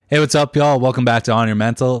Hey, what's up, y'all? Welcome back to On Your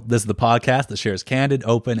Mental. This is the podcast that shares candid,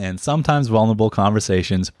 open, and sometimes vulnerable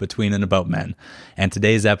conversations between and about men. And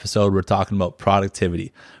today's episode, we're talking about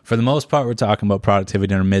productivity. For the most part, we're talking about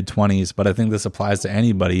productivity in our mid-20s, but I think this applies to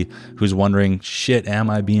anybody who's wondering, shit, am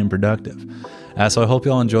I being productive? So I hope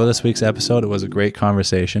y'all enjoy this week's episode. It was a great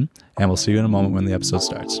conversation, and we'll see you in a moment when the episode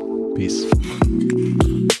starts. Peace.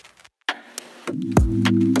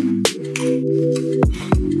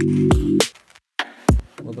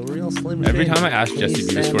 Every time I ask Jesse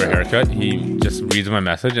Beavers for a haircut, he just reads my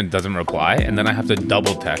message and doesn't reply, and then I have to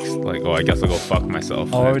double text, like, oh, I guess I'll go fuck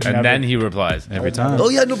myself. And then he replies. Every time. Oh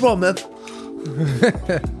yeah, no problem, man.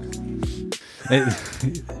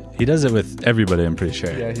 He does it with everybody, I'm pretty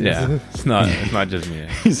sure. Yeah, it's not just me.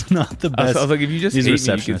 He's not the best. I was like, if you just He's hate me, you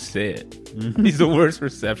receptionist. can say it. He's the worst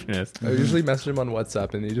receptionist. I usually message him on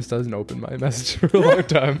WhatsApp, and he just doesn't open my message for a long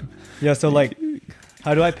time. Yeah, so like,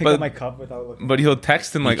 how do I pick up my cup without looking? But he'll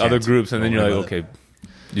text in like You other can't. groups, and then Don't you're worry like, okay,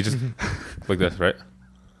 you just like this, right?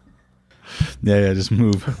 Yeah, just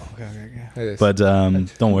move. Okay. But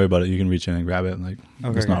don't worry about it. You can reach in and grab it. Like,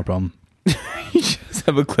 it's not a problem. You just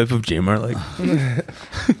have a clip of Jamar like.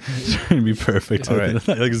 It's gonna be perfect. All right.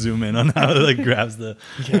 Like zoom in on how it like grabs the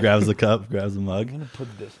cup, grabs the mug. I'm gonna put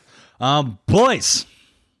this. Boys,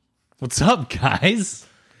 what's up, guys?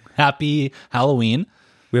 Happy Halloween.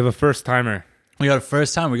 We have a first timer. We got a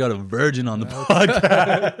first time. We got a virgin on the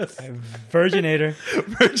podcast. Virginator.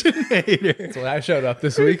 Virginator. That's why I showed up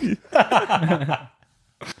this week. This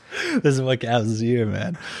is what Cavs is here,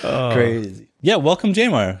 man. Crazy. Yeah, welcome,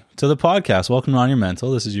 Jamar, to the podcast. Welcome to On Your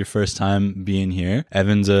Mental. This is your first time being here.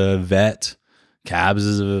 Evan's a vet. Cabs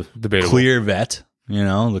is a Debatable. clear vet, you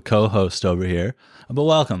know, the co-host over here. But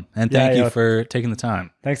welcome, and thank you yo. for taking the time.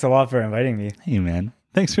 Thanks a lot for inviting me. Hey, man.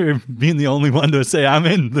 Thanks for being the only one to say I'm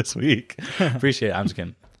in this week. Appreciate it. I'm just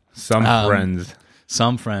kidding. Some friends.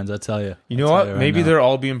 Some friends, I tell you. You know what? Maybe they're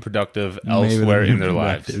all being productive elsewhere in their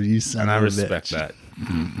lives. And I respect that.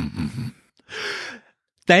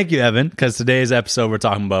 Thank you, Evan, because today's episode we're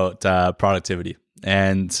talking about productivity.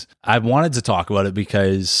 And I wanted to talk about it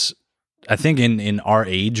because I think in our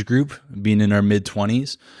age group, being in our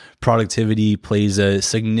mid-20s, productivity plays a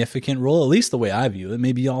significant role, at least the way I view it.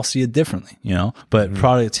 Maybe y'all see it differently, you know? But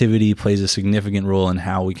productivity plays a significant role in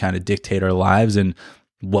how we kind of dictate our lives and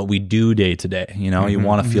what we do day to day. You know, you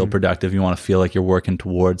want to feel productive. You want to feel like you're working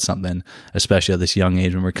towards something, especially at this young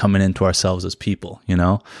age when we're coming into ourselves as people, you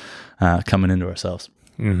know, coming into ourselves.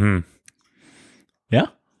 Mm-hmm. Yeah.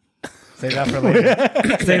 Save that for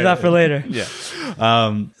later. Save that for later. Yeah.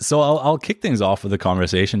 So I'll kick things off with a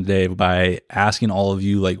conversation today by asking all of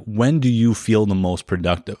you, like, when do you feel the most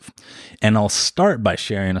productive? And I'll start by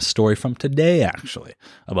sharing a story from today, actually,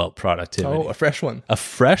 about productivity. Oh, a fresh one. A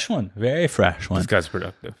fresh one, very fresh one. This guy's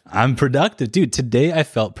productive. I'm productive. Dude, today I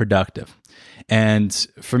felt productive. And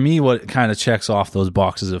for me, what kind of checks off those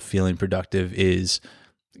boxes of feeling productive is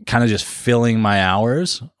kind of just filling my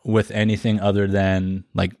hours with anything other than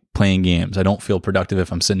like playing games. I don't feel productive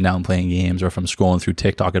if I'm sitting down playing games, or if I'm scrolling through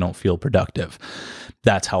TikTok, I don't feel productive.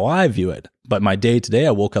 That's how I view it. But my day today,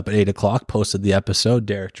 I woke up at 8 o'clock, posted the episode,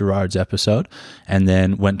 Derek Gerard's episode, and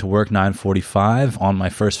then went to work 9:45. On my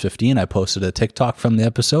first 15, I posted a TikTok from the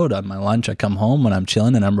episode. On my lunch, I come home when I'm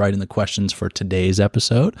chilling and I'm writing the questions for today's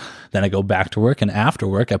episode. Then I go back to work, and after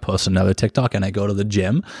work, I post another TikTok and I go to the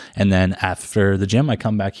gym. And then after the gym, I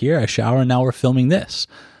come back here, I shower, and now we're filming this.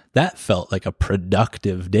 That felt like a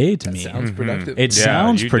productive day to me. Sounds productive. It Yeah,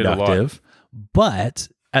 sounds you did a lot. productive, but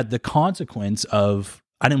at the consequence of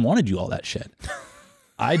I didn't want to do all that shit.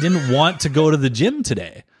 I didn't want to go to the gym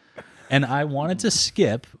today, and I wanted to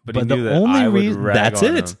skip. But But, he knew the that only I would reason rag that's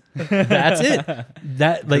on it. That's it.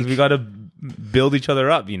 That like We got to build each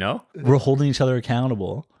other up, you know? we're holding each other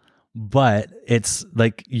accountable. But it's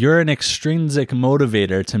like you're an extrinsic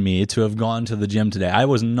motivator to me to have gone to the gym today. I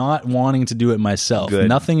was not wanting to do it myself. Good.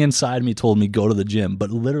 Nothing inside me told me go to the gym,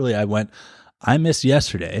 but literally I went, I missed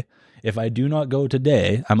yesterday. If I do not go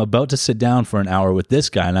today, I'm about to sit down for an hour with this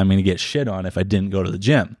guy and I'm going to get shit on if I didn't go to the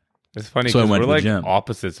gym. It's funny So I because went we're to the like gym.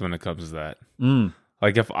 opposites when it comes to that.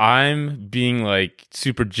 Like if I'm being like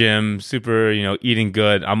super gym, super, you know, eating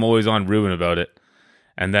good, I'm always on Ruben about it.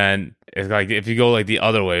 And then it's like if you go like the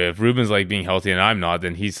other way, if Ruben's like being healthy and I'm not,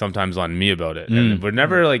 then he's sometimes on me about it. And we're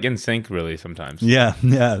never like in sync really sometimes. Yeah.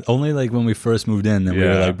 Only like when we first moved in that we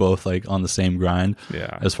were Yeah. like both like on the same grind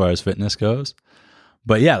Yeah. as far as fitness goes.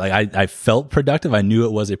 But yeah, like I felt productive. I knew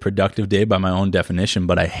it was a productive day by my own definition,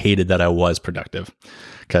 but I hated that I was productive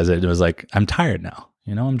because it was like, I'm tired now.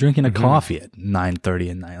 You know, I'm drinking a coffee at 9:30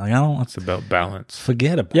 at night. Like I don't want It's about balance.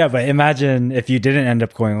 forget about Yeah, but imagine if you didn't end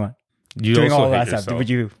up going on You doing also all hate that stuff. yourself. Would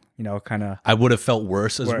you kind of. I would have felt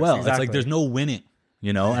worse as well. It's exactly. like there's no winning,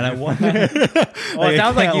 and I wonder. Well, it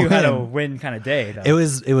sounds like you had a win kind of day. Though.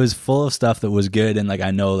 It was full of stuff that was good, and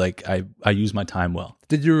I know I used my time well.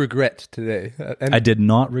 Did you regret today? And I did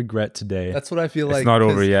not regret today. that's what I feel It's like. not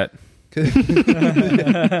over yet. There's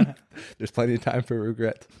plenty of time for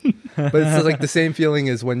regret. But it's like the same feeling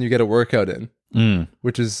as when you get a workout in,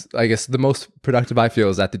 which is, I guess, the most productive I feel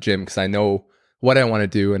is at the gym because I know what I want to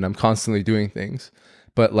do and I'm constantly doing things.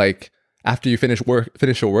 But like after you finish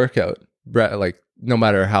a workout, like no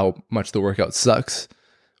matter how much the workout sucks,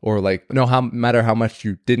 or like no matter how much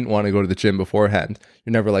you didn't want to go to the gym beforehand,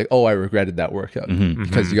 you're never like, oh, I regretted that workout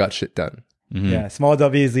because you got shit done. Yeah, small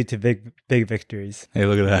W's lead to big victories. Hey,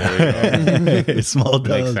 look at that! Small Makes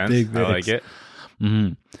does, sense. big I like it.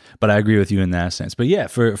 But I agree with you in that sense. But yeah,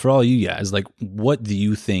 for all you guys, like, what do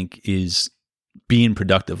you think is being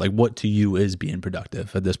productive? Like, what to you is being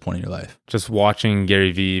productive at this point in your life? Just watching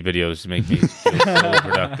Gary Vee videos make me feel so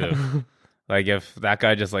productive. Like if that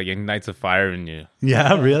guy just like ignites a fire in you.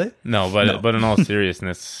 Yeah, really? No, but in all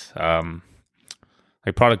seriousness,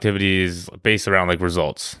 like productivity is based around like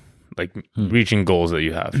results, like reaching goals that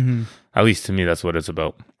you have. At least to me, that's what it's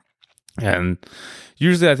about. And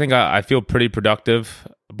usually I think I feel pretty productive,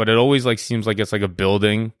 but it always like seems like it's like a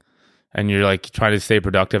building and you're like trying to stay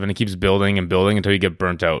productive and it keeps building and building until you get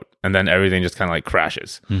burnt out. And then everything just kind of like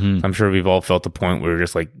crashes. I'm sure we've all felt the point where you're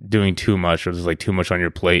just like doing too much or there's like too much on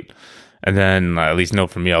your plate. And then at least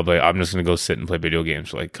for me, I'll be like, I'm just going to go sit and play video games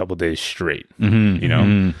for like a couple days straight, you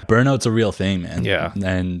know? Burnout's a real thing, man. Yeah.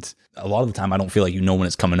 And a lot of the time I don't feel like when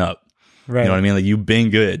it's coming up. Right. You know what I mean? Like you've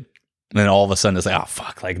been good. And then all of a sudden it's like, oh,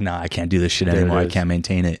 fuck. Like, nah, I can't do this shit anymore. I can't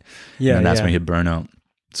maintain it. Yeah. And that's when you hit burnout.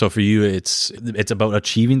 So for you, it's about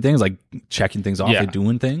achieving things, like checking things off, like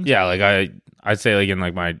doing things. Yeah. Like I'd say like in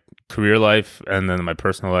like my career life and then my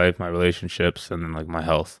personal life, my relationships, and then like my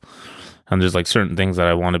health. And there's like certain things that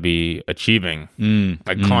I want to be achieving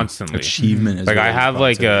like constantly. Achievement is like what I it's have about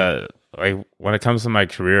like to like when it comes to my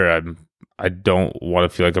career, I don't want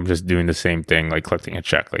to feel like I'm just doing the same thing, like collecting a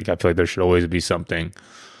check. Like I feel like there should always be something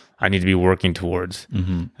I need to be working towards.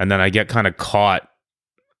 And then I get kind of caught,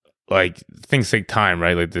 like things take time,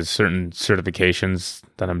 right? Like there's certain certifications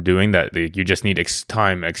that I'm doing that you just need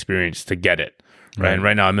time experience to get it. Right. And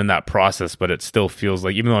right now I'm in that process, but it still feels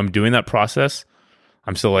like even though I'm doing that process,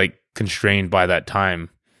 I'm still like constrained by that time.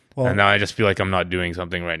 Well, and now I just feel like I'm not doing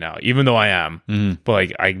something right now, even though I am, but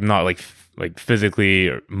like I'm not like physically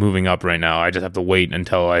moving up right now. I just have to wait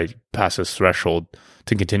until I pass this threshold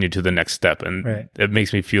to continue to the next step. And it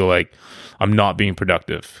makes me feel like I'm not being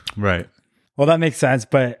productive. Right. Well, that makes sense.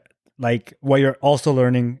 But like what you're also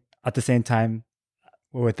learning at the same time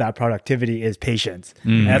with that productivity is patience.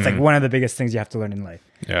 And that's like one of the biggest things you have to learn in life.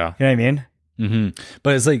 Yeah. You know what I mean?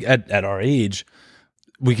 But it's like at our age,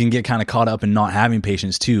 we can get kind of caught up in not having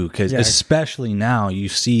patience too, because especially now you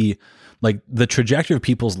see like the trajectory of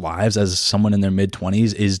people's lives as someone in their mid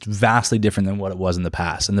 20s is vastly different than what it was in the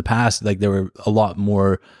past. In the past, like there were a lot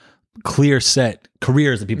more clear set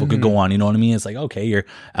careers that people could go on. You know what I mean? It's like, okay, you're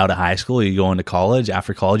out of high school, you go into college.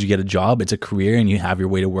 After college, you get a job. It's a career and you have your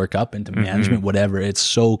way to work up into management, whatever. It's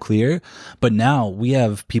so clear. But now we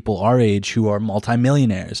have people our age who are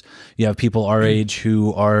multimillionaires. You have people our age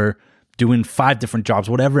who are doing 5 different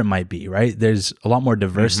jobs, whatever it might be, right? There's a lot more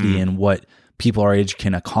diversity in what people our age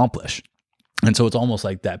can accomplish. And so it's almost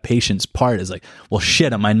like that patience part is like, well,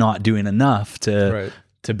 shit, am I not doing enough to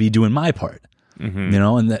be doing my part? You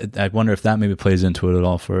know, and I wonder if that maybe plays into it at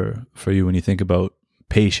all for you when you think about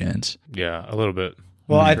patience. Yeah, a little bit.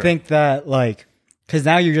 Well, I think that like, because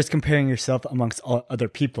now you're just comparing yourself amongst all other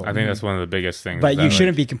people. I think that's one of the biggest things. But you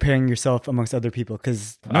shouldn't be comparing yourself amongst other people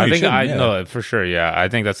because I think no, for sure. Yeah. I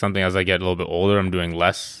think that's something as I get a little bit older, I'm doing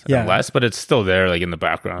less and less, but it's still there like in the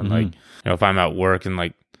background. Like, you know, if I'm at work and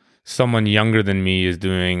like someone younger than me is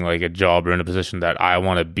doing like a job or in a position that I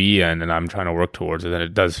want to be in and I'm trying to work towards it, then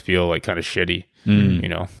it does feel like kind of shitty. You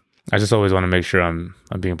know, I just always want to make sure I'm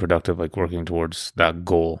being productive, like working towards that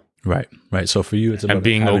goal. Right. So for you, it's about and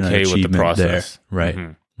being okay with the process.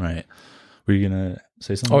 There. Right. Were you going to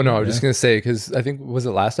say something? Oh, no, I was just going to say, because I think, was it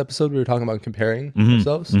last episode we were talking about comparing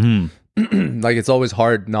ourselves? Like, it's always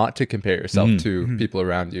hard not to compare yourself to people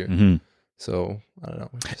around you. So, I don't know.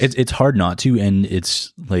 It's hard not to, and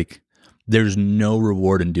it's like, there's no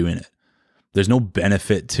reward in doing it. There's no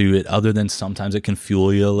benefit to it other than sometimes it can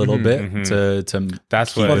fuel you a little bit to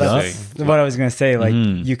that's keep what it up. That's what I was going to say. Like,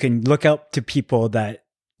 you can look up to people that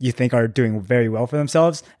you think are doing very well for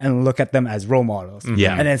themselves and look at them as role models.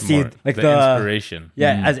 Yeah. And then see More like the inspiration.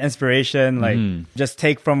 Yeah, as inspiration, like just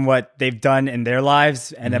take from what they've done in their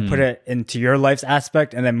lives and then put it into your life's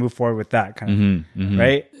aspect and then move forward with that kind of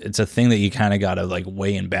right? It's a thing that you kind of got to like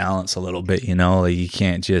weigh and balance a little bit, you know, like you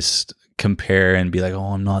can't just compare and be like,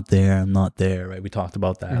 oh, I'm not there, right? We talked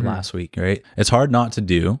about that last week, right? It's hard not to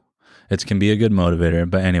do. It can be a good motivator,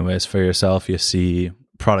 but anyways, for yourself, you see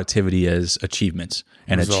productivity as achievements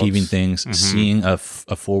and Results. achieving things, seeing a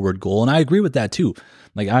forward goal. And I agree with that too.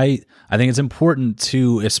 Like I think it's important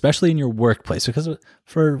to, especially in your workplace, because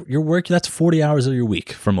for your work, that's 40 hours of your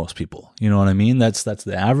week for most people. You know what I mean? That's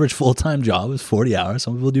the average full-time job is 40 hours.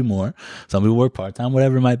 Some people do more. Some people work part-time,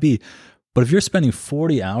 whatever it might be. But if you're spending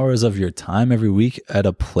 40 hours of your time every week at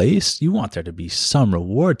a place, you want there to be some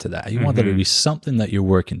reward to that. You want there to be something that you're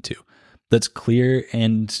working to that's clear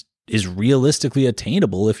and is realistically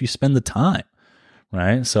attainable if you spend the time,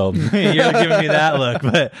 right? So you're giving me that look.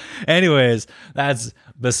 But anyways, that's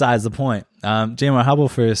besides the point. Jamar, how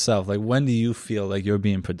about for yourself? Like, when do you feel like you're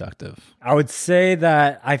being productive? I would say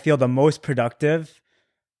that I feel the most productive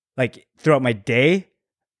like throughout my day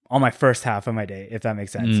on my first half of my day, if that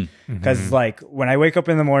makes sense. Because like when I wake up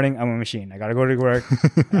in the morning, I'm a machine. I got to go to work.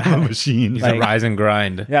 I'm a machine. He's a rise and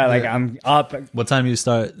grind. Yeah, like I'm up. What time do you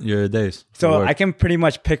start your days? So I can pretty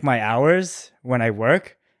much pick my hours when I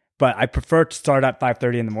work, but I prefer to start at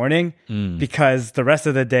 5:30 in the morning because the rest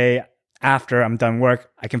of the day after I'm done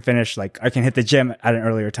work, I can finish, like I can hit the gym at an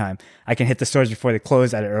earlier time. I can hit the stores before they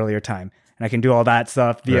close at an earlier time. And I can do all that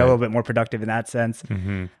stuff, be a little bit more productive in that sense.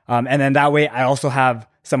 And then that way I also have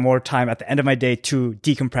some more time at the end of my day to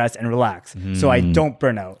decompress and relax. So I don't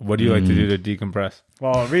burn out. What do you like to do to decompress?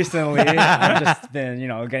 Well, recently I've just been,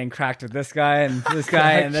 getting cracked with this guy and this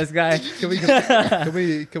guy and this guy. Can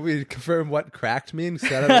we confirm what cracked means?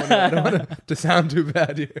 I don't want it to sound too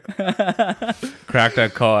bad here. Crack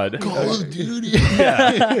that cod. Call of Duty.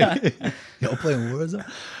 Y'all playing Warzone?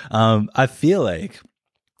 I feel like,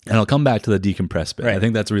 and I'll come back to the decompress bit. Right. I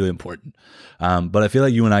think that's really important. But I feel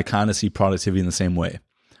like you and I kind of see productivity in the same way,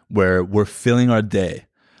 where we're filling our day.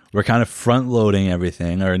 We're kind of front loading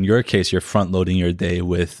everything, or in your case, you're front loading your day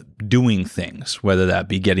with doing things, whether that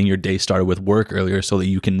be getting your day started with work earlier so that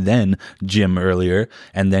you can then gym earlier,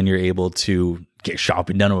 and then you're able to get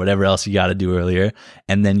shopping done or whatever else you got to do earlier.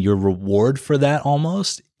 And then your reward for that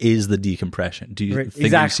almost is the decompression. Do you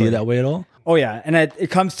think you see it that way at all? Oh yeah. And it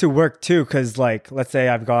comes to work too. Cause like, let's say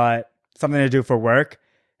I've got something to do for work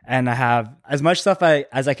and I have as much stuff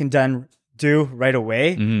as I can do right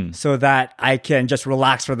away so that I can just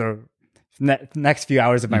relax for the next few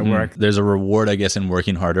hours of my work. There's a reward, I guess, in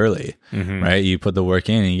working hard early, right? You put the work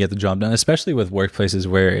in and you get the job done, especially with workplaces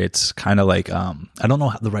where it's kind of like, I don't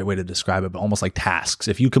know the right way to describe it, but almost like tasks.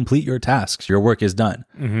 If you complete your tasks, your work is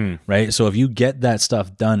done, right? So if you get that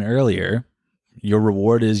stuff done earlier, your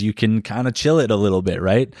reward is you can kind of chill it a little bit,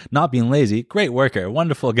 right? Not being lazy. Great worker,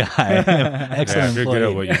 wonderful guy, excellent if you're employee. good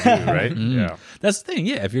at what you do, right? Yeah. That's the thing.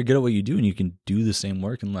 Yeah, if you're good at what you do and you can do the same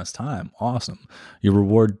work in less time, awesome. Your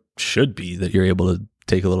reward should be that you're able to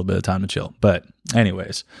take a little bit of time to chill. But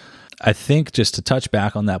anyways, I think just to touch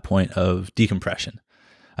back on that point of decompression,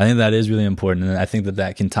 I think that is really important. And I think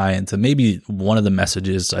that can tie into maybe one of the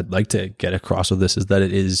messages I'd like to get across with this is that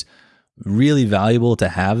it is really valuable to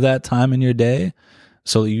have that time in your day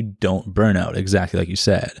so that you don't burn out, exactly like you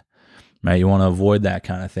said, right? You want to avoid that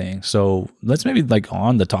kind of thing. So let's maybe like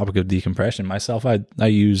on the topic of decompression. Myself, I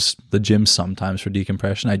use the gym sometimes for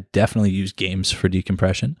decompression. I definitely use games for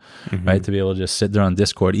decompression, right? To be able to just sit there on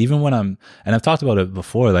Discord, even when and I've talked about it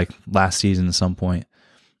before, like last season at some point,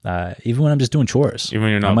 even when I'm just doing chores. Even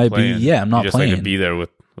when you're not playing. I'm not you just playing. like to be there with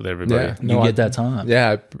everybody. Yeah, You get that time.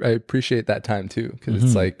 Yeah, I appreciate that time too, because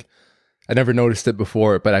it's like I never noticed it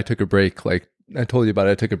before, but I took a break. Like I told you about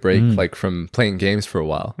it, I took a break like from playing games for a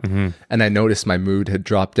while, and I noticed my mood had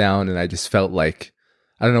dropped down, and I just felt like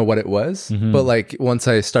I don't know what it was, but like once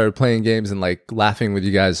I started playing games and like laughing with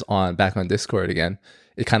you guys back on Discord again,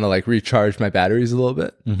 it kind of like recharged my batteries a little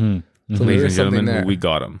bit. So Ladies there and is something gentlemen, there. we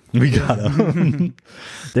got him. We got him.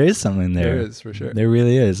 There is something there. There is, for sure. There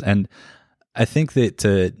really is. And I think that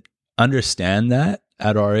to understand that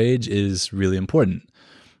at our age is really important,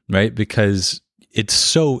 right? Because it's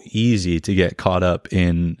so easy to get caught up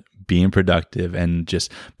in being productive and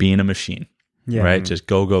just being a machine, right? Just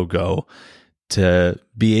go, go, go, to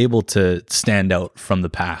be able to stand out from the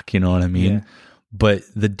pack, you know what I mean? Yeah. But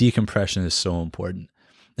the decompression is so important.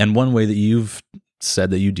 And one way that you've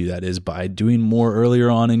said that you do that is by doing more earlier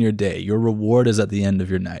on in your day. Your reward is at the end of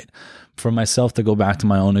your night. For myself, to go back to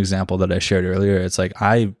my own example that I shared earlier, it's like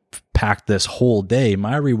I packed this whole day.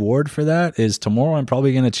 My reward for that is tomorrow I'm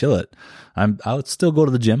probably going to chill it. I'll still go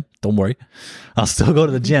to the gym. Don't worry. I'll still go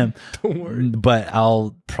to the gym. Don't worry. But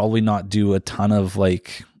I'll probably not do a ton of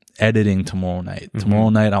like editing tomorrow night. Mm-hmm. Tomorrow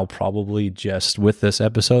night, I'll probably just, with this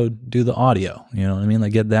episode, do the audio. You know what I mean?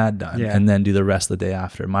 Like get that done and then do the rest of the day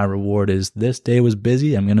after. My reward is this day was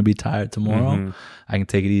busy. I'm going to be tired tomorrow. Mm-hmm. I can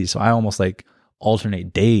take it easy. So I almost like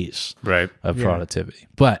alternate days of productivity.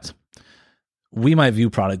 But we might view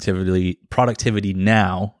productivity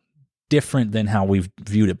now different than how we've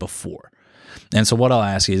viewed it before. And so what I'll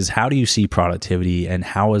ask is, how do you see productivity and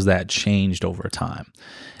how has that changed over time?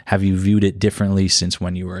 Have you viewed it differently since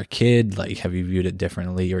when you were a kid? Like, have you viewed it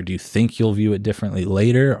differently, or do you think you'll view it differently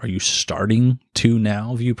later? Are you starting to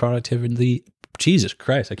now view productivity? Jesus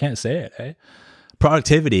Christ, I can't say it, eh?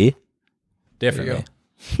 Productivity differently.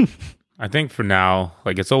 I think for now,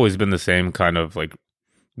 like it's always been the same kind of like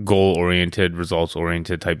goal-oriented,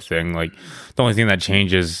 results-oriented type thing. Like the only thing that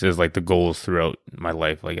changes is like the goals throughout my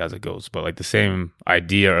life, like as it goes. But like the same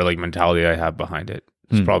idea or like mentality I have behind it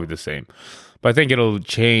is probably the same. But I think it'll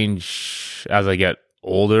change as I get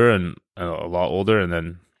older and a lot older, and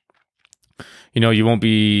then you won't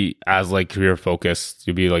be as like career focused.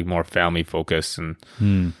 You'll be like more family focused, and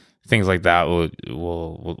things like that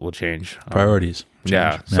will change. Priorities.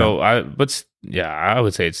 So I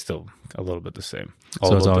would say it's still a little bit the same.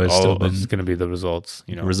 It's going to be the results,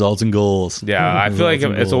 results and goals. Yeah, I feel like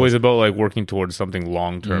it's always about like working towards something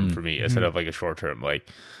long term for me instead of like a short term. Like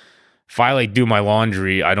if I like do my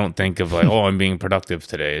laundry, I don't think of like, oh, I'm being productive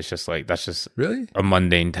today. It's just like that's just really a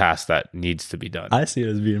mundane task that needs to be done. I see it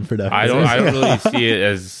as being productive. I don't really see it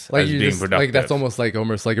as like being productive. Like that's almost like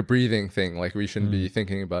a breathing thing. Like we shouldn't be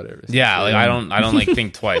thinking about it. Yeah, like I don't like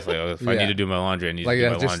think twice. Like if I need to do my laundry, I need to do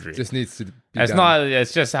my laundry. Just needs to be it's done. not.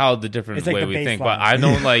 It's just how the different way we think. But I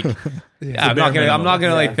don't like. I'm not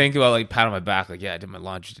gonna like think about like pat on my back like I did my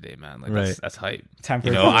laundry today, man. Like that's hype. I'm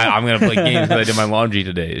gonna play games because I did my laundry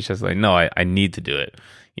today. It's just like no, I need to do it.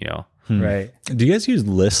 Right. Do you guys use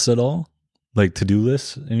lists at all? Like to-do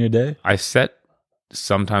lists in your day? I set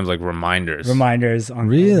sometimes like reminders on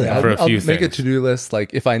really for a few things. Make a to-do list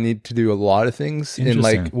like if I need to do a lot of things in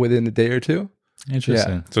like within a day or two.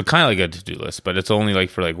 Interesting. Yeah. So kind of like a to-do list, but it's only like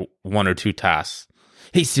for like one or two tasks.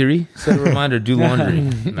 Hey Siri, set a reminder, do laundry,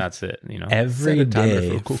 and that's it. Every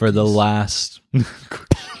day for the last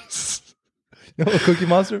Cookie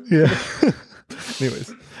Monster. Yeah.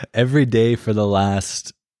 Anyways, every day for the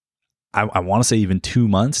last, I want to say even 2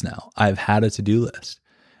 months now, I've had a to-do list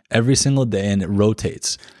every single day, and it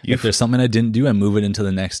rotates. If there's something I didn't do, I move it into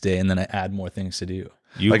the next day, and then I add more things to do.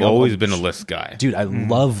 You've always been a list guy. Dude, I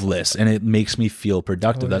love lists, and it makes me feel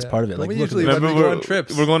productive. That's part of it. Like, remember we're on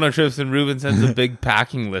trips. We're going on trips, and Ruben sends a big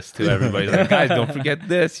packing list to everybody. Like, guys, don't forget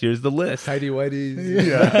this. Here's the list. Tidy whities.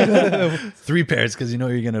 Yeah. 3 pairs because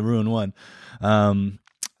you're going to ruin one.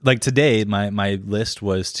 Like today, my list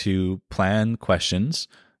was to plan questions,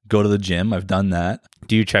 go to the gym. I've done that.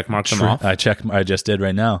 Do you check mark them off? I just did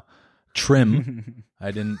right now. Trim. I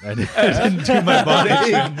didn't do my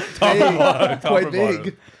body. Quite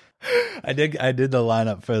big. I did the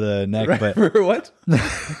lineup for the neck, right, but for what?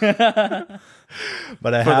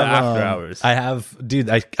 But I for have the after hours. I have, dude.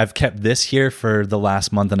 I've kept this here for the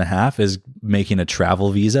last month and a half. Is getting a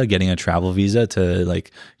travel visa to like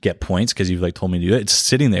get points because you've like told me to do it. It's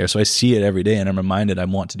sitting there, so I see it every day, and I'm reminded I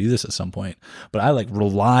want to do this at some point. But I like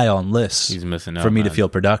rely on lists. He's missing out, for me to feel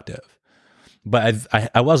productive. But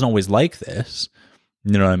I wasn't always like this.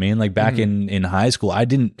 You know what I mean? Like back in high school, I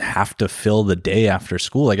didn't have to fill the day after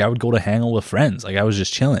school. Like I would go to hang out with friends. Like I was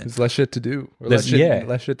just chilling. There's less shit to do. Or less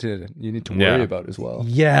shit to you need to worry about as well.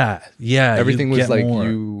 Yeah. Everything was like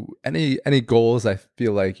any goals I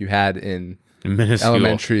feel like you had in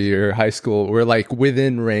elementary or high school were like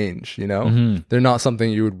within range, They're not something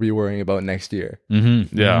you would be worrying about next year.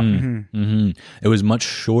 It was much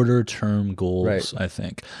shorter term goals, I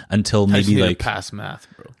think, until maybe like pass math,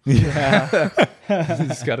 bro. Yeah. You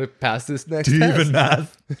just gotta pass this next test. Do you even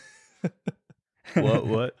math?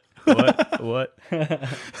 What?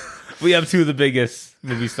 We have two of the biggest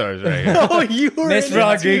movie stars right here. Oh, you were Miss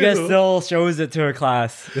Rodriguez still shows it to her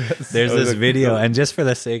class. There's this video, and just for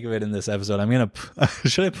the sake of it in this episode, I'm gonna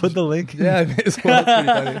should I put the link? Yeah, it's pretty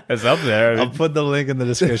funny. It's up there. I'll put the link in the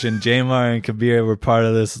description. Jamar and Kabir were part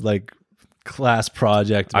of this like class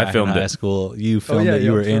project back in high school. You filmed it.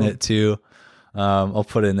 You were in it too. I'll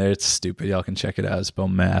put it in there. It's stupid. Y'all can check it out. It's about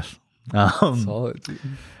math. Solid, dude.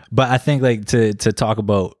 But I think like to talk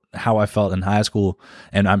about how I felt in high school,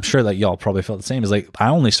 and I'm sure that y'all probably felt the same, is like I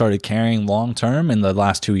only started caring long term in the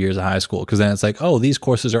last 2 years of high school, because then it's like, oh, these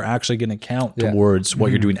courses are actually going to count towards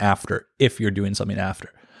what you're doing after, if you're doing something after.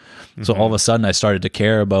 So all of a sudden I started to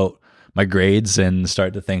care about my grades and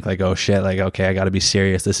start to think like, oh shit, like, okay, I got to be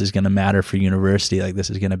serious. This is going to matter for university. Like this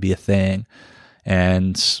is going to be a thing.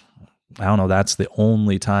 And I don't know, that's the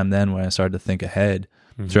only time then when I started to think ahead.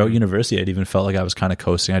 Throughout university, it even felt like I was kind of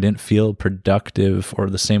coasting. I didn't feel productive or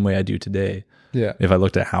the same way I do today. Yeah. If I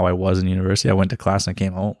looked at how I was in university, I went to class and I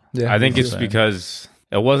came home. Yeah. I think it's because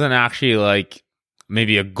it wasn't actually like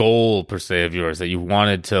maybe a goal per se of yours that you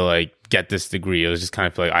wanted to like get this degree. It was just kind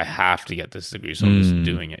of like, I have to get this degree, so I'm just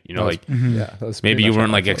doing it. You know, like that was maybe pretty you much weren't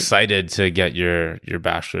how I like felt. excited to get your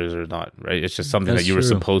bachelor's or not, right? It's just something That's that you were true.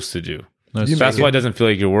 supposed to do. That's That's why it doesn't feel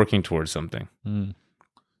like you're working towards something.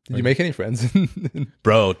 Did you make any friends?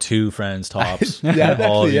 Bro, 2 friends tops. Yeah,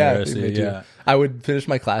 all actually, yeah, university, me too. yeah. I would finish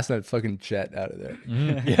my class and I'd fucking jet out of there.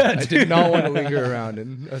 I did not want to linger around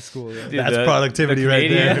in a school. Yeah. That's productivity right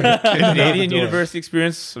there. The Canadian university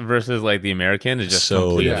experience versus like the American is just So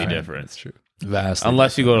completely different. different. That's true. Vastly.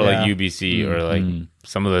 Unless you go to like Yeah. UBC or like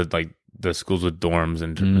some of the like the schools with dorms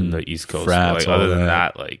in the East Coast. Frats, Like, other all than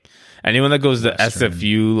that. that, like anyone that goes to Western.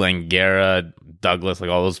 SFU, Langara, Douglas, like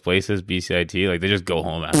all those places, BCIT, like they just go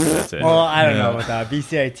home after. That's it. Well, I don't know about that.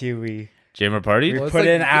 BCIT, we Jammer party. Well, it's put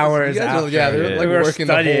in hours you guys are- after. yeah, they're Yeah. like We were working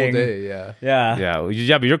the whole studying. day. Yeah.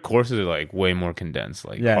 yeah. But your courses are like way more condensed.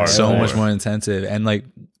 Like Yeah, so hardcore. much more intensive. And like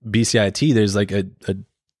BCIT, there's like a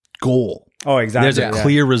goal. Oh, exactly. There's a yeah.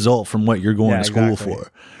 clear result from what you're going Yeah, to school exactly.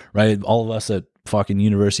 for, right? All of us at fucking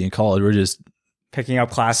university and college, we're just Picking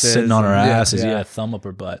up classes. sitting on our and- asses. yeah. Yeah, thumb up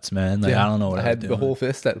our butts, man. Like I don't know what I I had was the doing. whole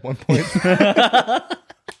fist at one point.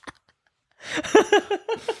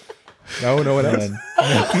 No one else.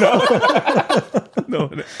 No.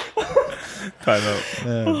 Time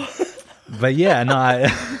out. But yeah, no,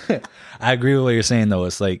 I I agree with what you're saying though.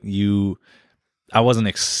 It's like I wasn't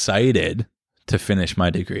excited to finish my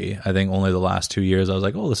degree. I think only the last 2 years I was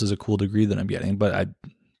like, oh, this is a cool degree that I'm getting, but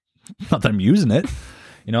not that I'm using it.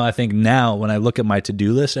 You know, I think now when I look at my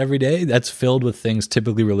to-do list every day, that's filled with things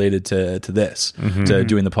typically related to this, to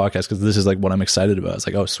doing the podcast, because this is like what I'm excited about. It's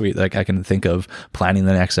like, oh, sweet. Like I can think of planning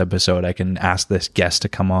the next episode. I can ask this guest to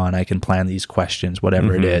come on. I can plan these questions,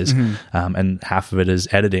 whatever it is. And half of it is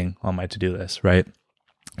editing on my to-do list, right?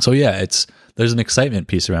 So yeah, there's an excitement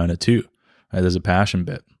piece around it too. Right? There's a passion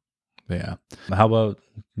bit. But yeah. How about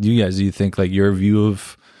you guys? Do you think like your view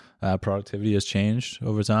of productivity has changed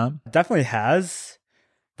over time? Definitely has.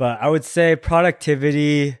 But I would say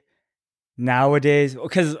productivity nowadays,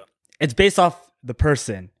 because it's based off the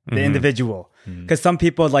person, the individual. Because some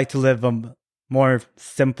people like to live a more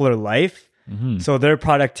simpler life. So their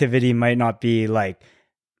productivity might not be like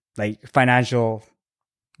financial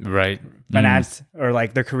Right. finance or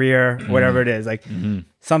like their career, whatever it is. Like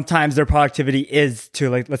sometimes their productivity is to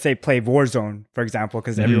like, let's say play Warzone, for example,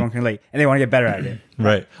 because everyone can like, and they want to get better at it.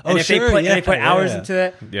 Right. And if they put hours into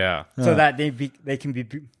it Yeah. so that they can be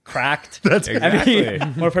cracked. That's Exactly.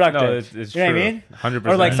 More productive. No, it's you know what I true. mean? 100%.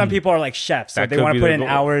 Or like some people are like chefs, so That they could want be to put their in goal.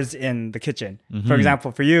 hours in the kitchen. For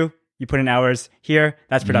example, for you put in hours here,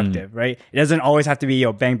 that's productive, right? It doesn't always have to be,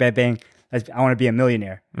 bang, bang, bang. I want to be a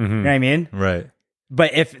millionaire. You know what I mean? right.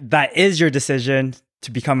 But if that is your decision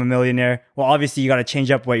to become a millionaire, well, obviously you got to change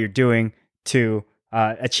up what you're doing to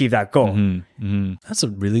achieve that goal. That's a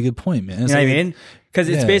really good point, man. You know what I mean? Because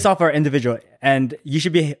it's Yeah. based off our individual, and you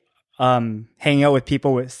should be hanging out with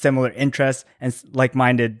people with similar interests and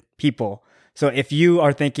like-minded people. So if you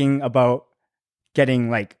are thinking about getting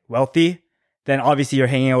like wealthy, then obviously you're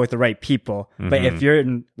hanging out with the right people. But if you're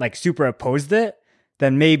like super opposed to it,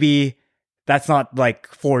 then maybe that's not like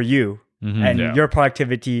for you. And Yeah. your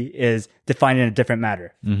productivity is defined in a different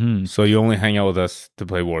matter. So you only hang out with us to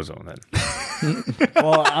play Warzone then?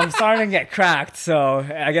 Well, I'm starting to get cracked, so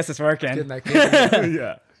I guess it's working. Getting that game.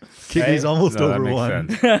 Yeah. Kicky's almost No, that over makes one.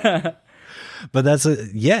 sense. But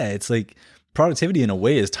it's like productivity in a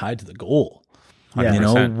way is tied to the goal. Yeah. You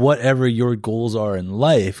know, 100%. whatever your goals are in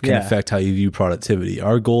life can Yeah. affect how you view productivity.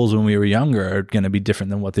 Our goals when we were younger are going to be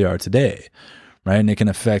different than what they are today, right? And it can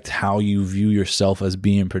affect how you view yourself as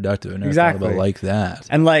being productive. And Exactly. about like that.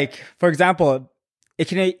 And like, for example, it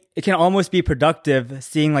can almost be productive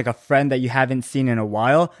seeing like a friend that you haven't seen in a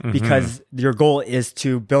while because your goal is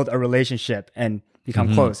to build a relationship and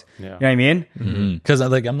become close. Yeah. You know what I mean? Because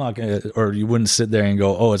like I'm not gonna, or you wouldn't sit there and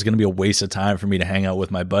go, oh, it's gonna be a waste of time for me to hang out with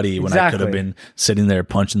my buddy when I could have Exactly. been sitting there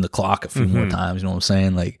punching the clock a few more times. You know what I'm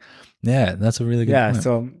saying? Like, yeah, that's a really good Yeah. point.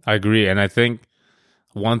 So I agree. And I think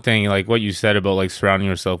one thing, like what you said about like surrounding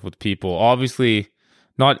yourself with people, obviously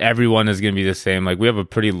not everyone is going to be the same. Like we have a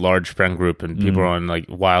pretty large friend group and people are on like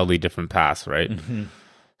wildly different paths, right?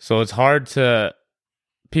 So it's hard to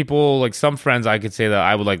people like some friends. I could say that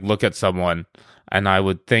I would like look at someone and I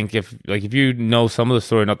would think if you know some of the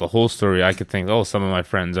story, not the whole story, I could think, oh, some of my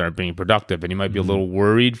friends aren't being productive, and you might be a little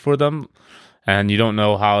worried for them, and you don't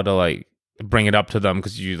know how to like bring it up to them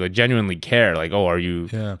because you like genuinely care. Like, oh, are you,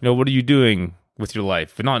 you know, what are you doing with your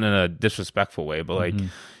life? But not in a disrespectful way, but like,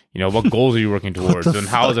 you know, what goals are you working towards, and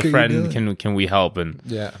how as a friend can we help? And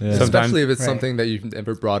especially if it's something that you've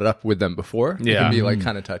never brought up with them before, it can be like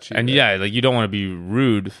kind of touchy. And like you don't want to be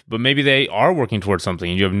rude, but maybe they are working towards something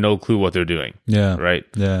and you have no clue what they're doing. Right.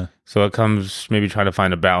 So it comes maybe trying to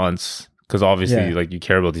find a balance, because obviously like you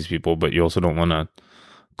care about these people, but you also don't want to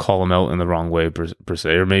call them out in the wrong way per se,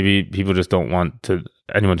 or maybe people just don't want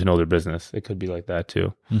anyone to know their business. It could be like that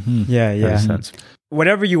too. Sense.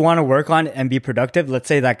 Whatever you want to work on and be productive. Let's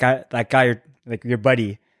say that guy, like your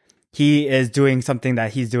buddy, he is doing something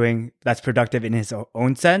that he's doing that's productive in his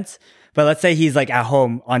own sense. But let's say he's like at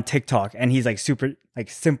home on TikTok and he's like super like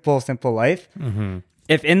simple life.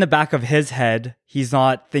 If in the back of his head he's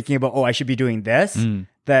not thinking about, oh, I should be doing this,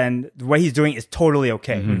 then what he's doing is totally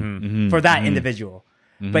okay for that individual.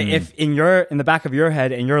 But if in the back of your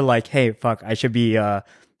head and you're like, hey, fuck, I should be at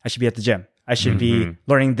the gym. I should be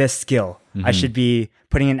learning this skill. I should be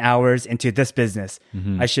putting in hours into this business.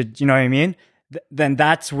 I should, you know what I mean? Then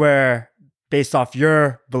that's where, based off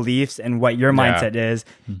your beliefs and what your mindset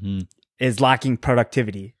is lacking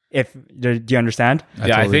productivity. Do you understand?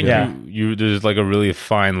 I think you there's like a really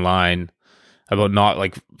fine line about not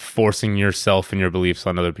like forcing yourself and your beliefs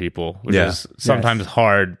on other people, which is sometimes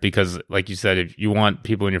hard, because like you said, if you want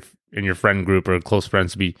people in your friend group or close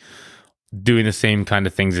friends to be doing the same kind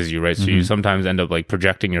of things as you, right? So you sometimes end up like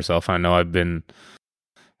projecting yourself. I know I've been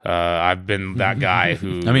that guy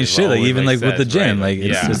who, I mean, shit, like even like with the gym, right? Like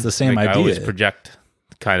it's just the same like, idea. I always project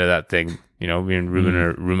kind of that thing, you know, me and Ruben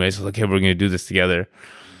are roommates. Like, hey, we're going to do this together.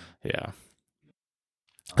 Yeah.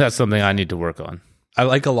 That's something I need to work on. I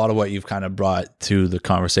like a lot of what you've kind of brought to the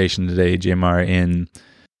conversation today, Jamar, in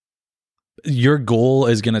your goal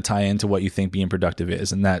is going to tie into what you think being productive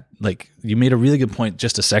is. And that, like, you made a really good point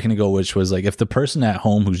just a second ago, which was like, if the person at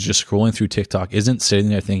home who's just scrolling through TikTok isn't sitting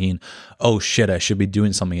there thinking, oh shit, I should be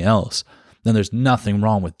doing something else, then there's nothing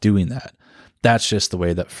wrong with doing that. That's just the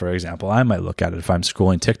way that, for example, I might look at it. If I'm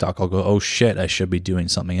scrolling TikTok, I'll go, oh shit, I should be doing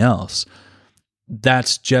something else.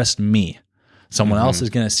 That's just me. Someone else is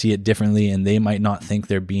going to see it differently, and they might not think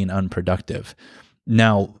they're being unproductive.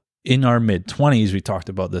 Now, in our mid-20s, we talked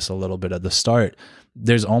about this a little bit at the start.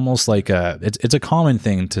 There's almost like it's a common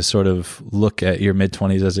thing to sort of look at your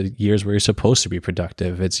mid-20s as years where you're supposed to be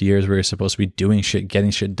productive. It's years where you're supposed to be doing shit,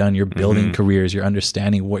 getting shit done. You're building careers. You're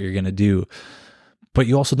understanding what you're going to do. But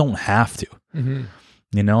you also don't have to.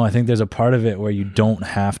 You know, I think there's a part of it where you don't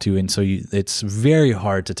have to. And so it's very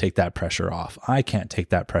hard to take that pressure off. I can't take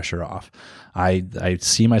that pressure off. I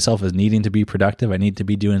see myself as needing to be productive. I need to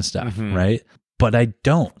be doing stuff, right? But I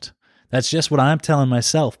don't. That's just what I'm telling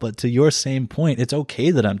myself. But to your same point, it's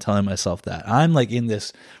okay that I'm telling myself that. I'm like in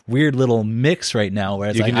this weird little mix right now where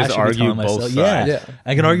it's you like, can just argue both sides. Yeah.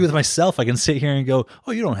 I can argue with myself. I can sit here and go,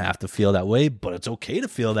 oh, you don't have to feel that way, but it's okay to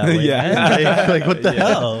feel that way. Man. Like what the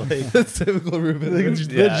hell? Like, That's typical Ruben. Like,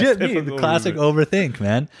 legit me, the classic overthink,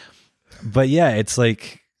 man. But yeah, it's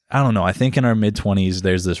like, I don't know. I think in our mid-20s,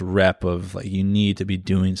 there's this rep of like, you need to be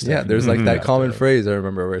doing stuff. Yeah, there's like that common phrase I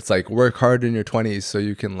remember where it's like, work hard in your 20s so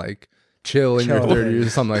you can like chill in your 30s or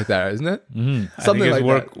something like that, isn't it? Something like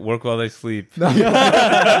work, that. Work while they sleep.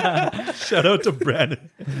 Shout out to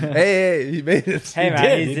Brandon. Hey, he made it. Hey,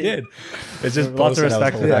 man, He did. It's just lots of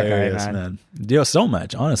respect for that guy, man. Yo, so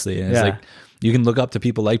much, honestly. And it's like, you can look up to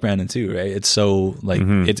people like Brandon too, right? It's so like,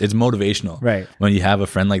 it's motivational. Right. When you have a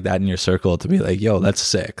friend like that in your circle to be like, yo, that's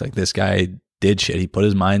sick. Like this guy did shit. He put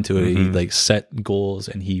his mind to it. He like set goals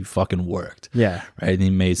and he fucking worked. Yeah. Right. And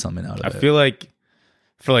he made something out of it. I feel like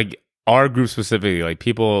for like our group specifically, like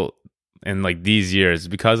people in like these years,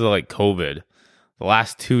 because of like COVID, the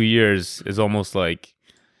last 2 years is almost like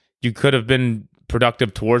you could have been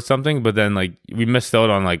productive towards something, but then like we missed out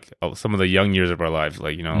on like some of the young years of our lives,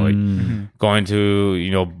 like, you know, like going to,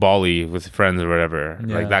 you know, Bali with friends or whatever,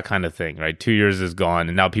 like that kind of thing, right? 2 years is gone,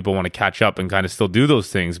 and now people want to catch up and kind of still do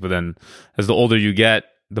those things, but then as the older you get,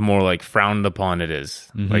 the more like frowned upon it is,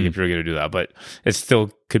 like if you're going to do that. But it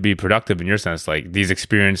still could be productive in your sense, like these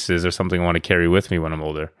experiences are something I want to carry with me when I'm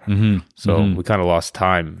older. So we kind of lost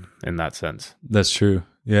time in that sense. That's true.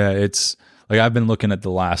 Yeah, it's like I've been looking at the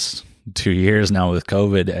last 2 years now with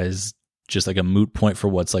COVID as just like a moot point for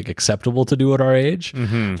what's like acceptable to do at our age.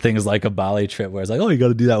 Things like a Bali trip where it's like, oh, you got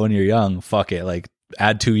to do that when you're young. Fuck it. Like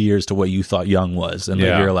add 2 years to what you thought young was, and like,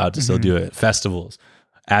 Yeah. you're allowed to still do it. Festivals,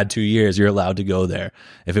 add 2 years, you're allowed to go there.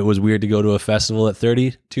 If it was weird to go to a festival at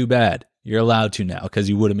 30, too bad. You're allowed to now because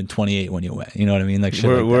you would have been 28 when you went. You know what I mean? Like shit.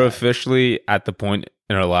 We're, like we're that. officially at the point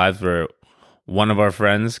in our lives where one of our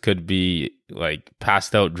friends could be like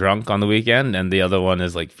passed out drunk on the weekend, and the other one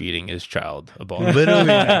is like feeding his child a ball. Literally,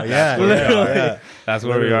 now. Yeah, yeah. That's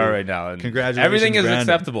where we are right now. And Congratulations, everything is Brandon.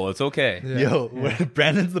 acceptable. It's okay. Yo,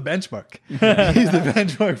 Brandon's the benchmark. He's the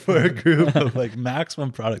benchmark for a group of like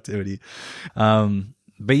maximum productivity.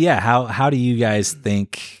 But yeah, how do you guys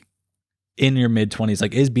think in your mid 20s,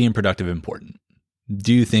 like, is being productive important?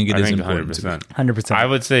 Do you think it I is think important? 100%. 100%. I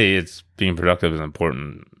would say it's being productive is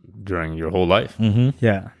important during your whole life,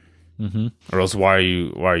 Yeah. or else why are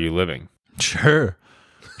you living? Sure.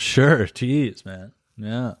 Jeez, man.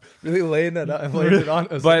 Yeah. Really laying it on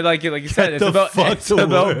us. But like you said, it's the about fuck to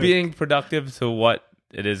about work. being productive to what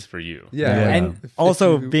it is for you. yeah. Yeah. And If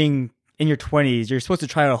also you- being in your 20s, you're supposed to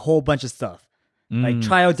try out a whole bunch of stuff. Mm. Like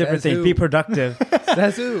try out different Says things, who? be productive.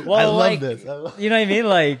 That's who. Well, I love like, this. You know what I mean?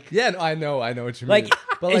 Like, Yeah, no, I know what you mean. like,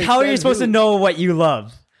 But, like, how are you says supposed to who? know what you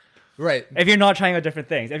love Right, if you're not trying out different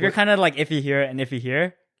things? If you're kind of like iffy here and iffy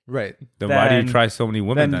here, right. Then why do you Then- try so many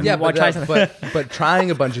women? then- Then Yeah, Well, but, try something. but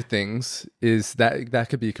trying a bunch of things is that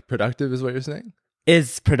could be productive, is what you're saying?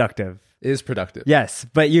 is productive. Is productive. Yes,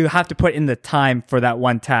 but you have to put in the time for that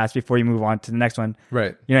one task before you move on to the next one.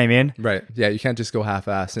 Right. You know what I mean? Right. Yeah, you can't just go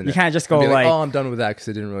half-ass in You it. can't just And go be like, oh, I'm done with that because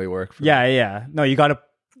it didn't really work for me. yeah. No, you got to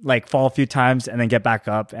like fall a few times and then get back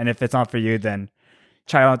up. And if it's not for you, then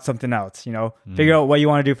try out something else, you know, figure out what you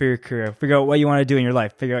want to do for your career, figure out what you want to do in your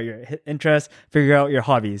life, figure out your interests, figure out your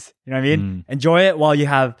hobbies. You know what I mean? Enjoy it while you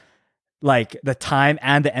have like the time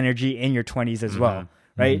and the energy in your 20s as well,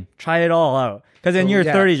 right? Try it all out. Because in So, your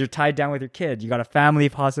yeah. 30s, you're tied down with your kid. You got a family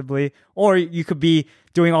possibly, or you could be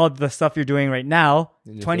doing all the stuff you're doing right now,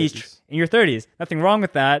 In your 20s, 30s. in your 30s. Nothing wrong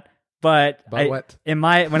with that. But What? when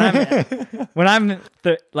I'm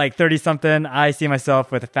like 30 something, I see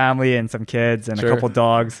myself with a family and some kids and Sure. a couple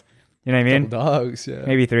dogs. You know what I mean? Dogs, yeah.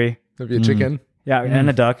 Maybe 3. Maybe a chicken. Yeah, and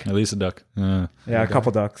a duck. At least a duck. Yeah, a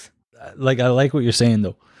couple ducks. Like, I like what you're saying,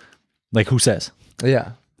 though. Like, who says?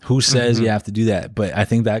 Yeah. Who says you have to do that? But I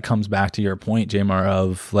think that comes back to your point, Jamar,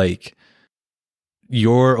 of like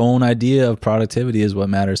your own idea of productivity is what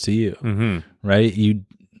matters to you, right?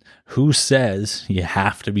 Who says you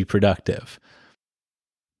have to be productive?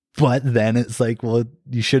 But then it's like, well,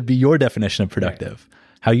 you should be your definition of productive.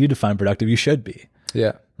 How you define productive, you should be,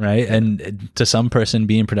 Yeah. right? And to some person,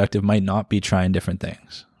 being productive might not be trying different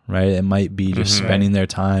things, right? It might be just spending their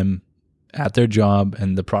time at their job,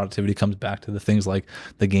 and the productivity comes back to the things like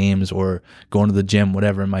the games or going to the gym,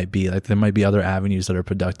 whatever it might be. Like there might be other avenues that are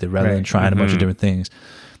productive rather than trying a bunch of different things.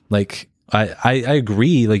 Like I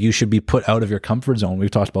agree, like you should be put out of your comfort zone. We've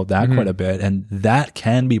talked about that quite a bit, and that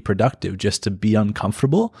can be productive. Just to be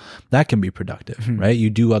uncomfortable, that can be productive, right? You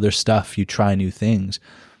do other stuff, you try new things.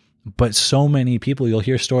 But so many people, you'll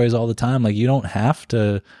hear stories all the time, like you don't have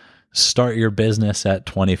to start your business at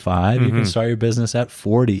 25. You can start your business at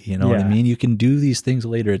 40. You know what I Yeah. mean? You can do these things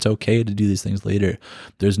later. It's okay to do these things later.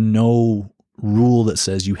 There's no rule that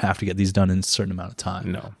says you have to get these done in a certain amount of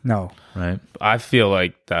time. No. Right? I feel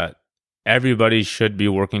like that everybody should be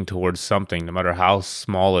working towards something, no matter how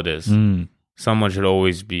small it is. Someone should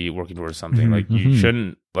always be working towards something. Like you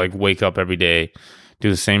shouldn't like wake up every day, do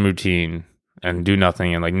the same routine, and do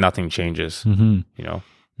nothing, and like nothing changes. You know,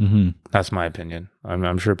 that's my opinion.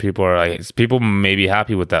 I'm sure people are like, people may be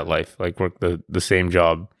happy with that life, like work the same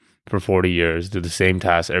job for 40 years, do the same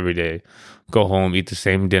tasks every day, go home, eat the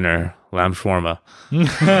same dinner, lamb shawarma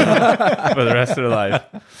for the rest of their life.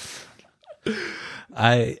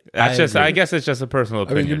 I guess it's just a personal I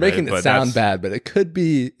opinion. mean, you're making right? it sound bad, but it could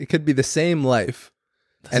be the same life,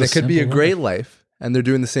 and a it could be a simple great life, and they're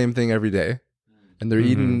doing the same thing every day, and they're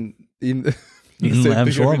eating the Eating same lamb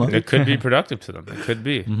thing every shawarma. day. It could be productive to them. It could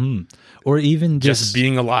be. or even Just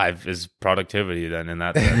being alive is productivity then in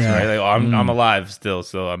that sense, right? Like, I'm alive still,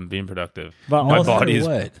 so I'm being productive. But my also body is.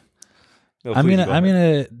 what? No, I'm please gonna go I'm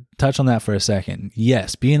ahead. gonna touch on that for a second.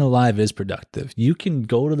 Yes, being alive is productive. You can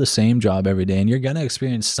go to the same job every day and you're gonna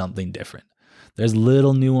experience something different. There's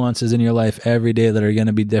little nuances in your life every day that are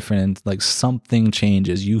gonna be different. Like something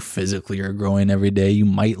changes. You physically are growing every day. You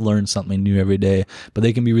might learn something new every day, but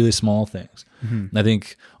they can be really small things. I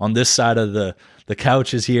think on this side of the the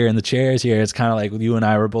couch is here and the chair is here. It's kind of like you and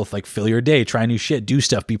I were both like, fill your day, try new shit, do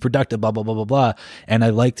stuff, be productive, blah, blah, blah, blah, blah. And I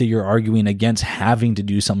like that you're arguing against having to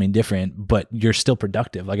do something different, but you're still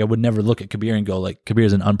productive. Like I would never look at Kabir and go like,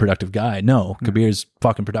 Kabir's an unproductive guy. No, Kabir's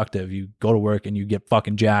fucking productive. You go to work and you get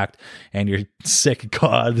fucking jacked and you're sick.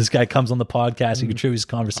 God, this guy comes on the podcast, he contributes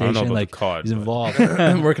to I don't know conversation. about Like the COD, he's but- involved.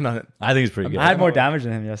 I'm working on it. I think he's pretty good. I had more damage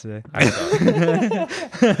than him yesterday.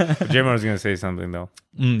 J-Mo was going to say something, though.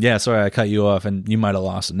 Yeah, sorry, I cut you off and you might have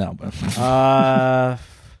lost it now, but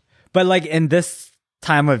But like in this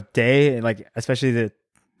time of day, like especially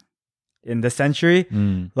in this century,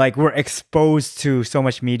 like we're exposed to so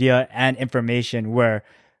much media and information where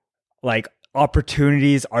like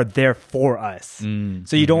opportunities are there for us.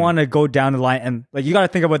 So you don't want to go down the line and like you got to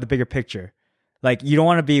think about the bigger picture. Like you don't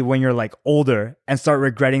want to be when you're like older and start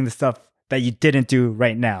regretting the stuff that you didn't do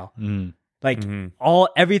right now. Like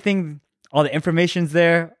everything, all the information's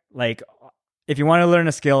there. Like if you want to learn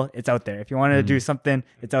a skill, it's out there. If you want to do something,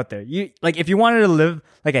 it's out there. You like if you wanted to live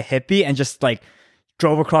like a hippie and just like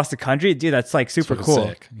drove across the country, dude, that's like super Sort of cool.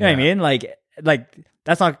 sick. You know what I mean? Like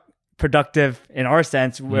that's not productive in our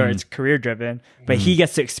sense where it's career driven, but he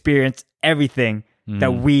gets to experience everything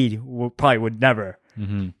that we probably would never. You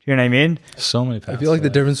know what I mean? so many paths. I feel like the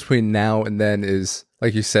difference between now and then is,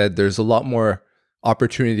 like you said, there's a lot more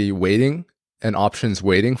opportunity waiting and options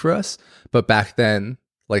waiting for us. But back then,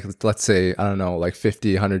 like let's say, I don't know, like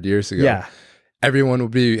 50, 100 years ago, Yeah. everyone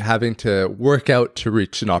would be having to work out to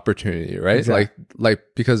reach an opportunity, right? Exactly. Like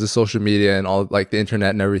because of social media and all like the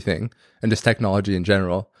internet and everything and just technology in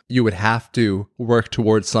general, you would have to work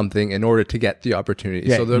towards something in order to get the opportunity.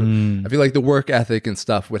 Yeah. So I feel like the work ethic and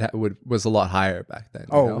stuff was a lot higher back then.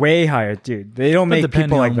 Oh, you know? way higher, dude. They don't But make depending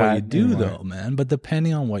people like on that what you do, anymore. though, man. But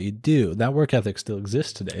depending on what you do, that work ethic still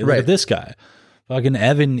exists today. Look Right. at this guy. Fucking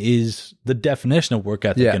Evan is the definition of work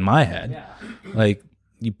ethic Yeah. in my head. Like,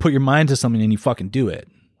 you put your mind to something and you fucking do it.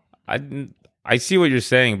 I see what you're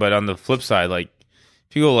saying, but on the flip side, like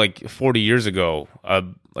if you go like 40 years ago,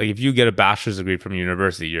 like if you get a bachelor's degree from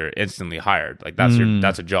university, you're instantly hired. Like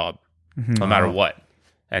that's a job, no matter what.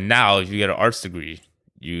 And now, if you get an arts degree,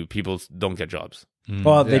 people don't get jobs.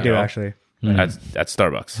 Well, they Yeah. do actually. At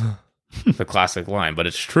Starbucks, the classic line, but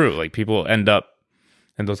it's true. Like people end up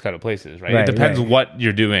in those kind of places, right? Right, It depends right. what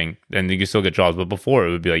you're doing, and you can still get jobs. But before,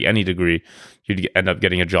 it would be like any degree, you'd end up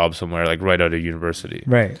getting a job somewhere, like right out of university.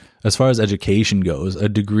 Right. As far as education goes, a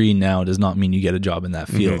degree now does not mean you get a job in that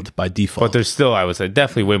field by default. But there's still, I would say,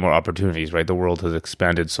 definitely way more opportunities, right? The world has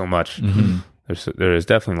expanded so much. There is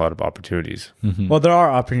definitely a lot of opportunities. Well, there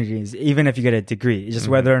are opportunities, even if you get a degree. It's just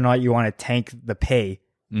whether or not you want to tank the pay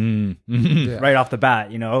right off the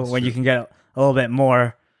bat, you know, when you can get a little bit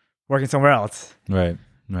more working somewhere else, Right.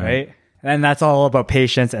 right? And that's all about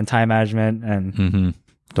patience and time management and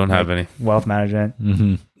Don't have any. wealth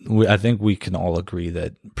management. I think we can all agree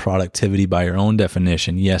that productivity, by your own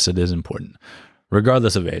definition, yes, it is important,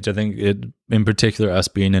 regardless of age. I think in particular, us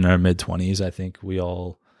being in our mid-20s, I think we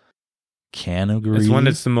all can agree. It's when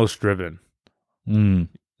it's the most driven.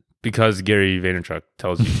 Because Gary Vaynerchuk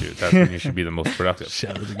tells you to. That's when you should be the most productive.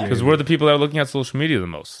 Shout out to Gary. Because we're the people that are looking at social media the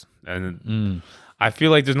most. And I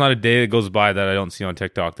feel like there's not a day that goes by that I don't see on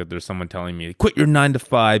TikTok that there's someone telling me, quit your 9 to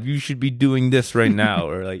 5. You should be doing this right now.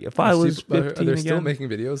 Or like, if I was 15 Are they still again, making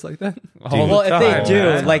videos like that? all Well, the if they time, do,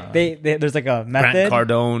 man. like they there's like a method. Grant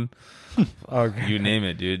Cardone, Oh, you name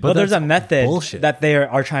it, dude. well, there's a that's method bullshit. that they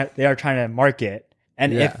are trying to market,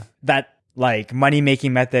 and Yeah. if that like money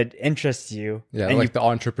making method interests you, Yeah, and like you, the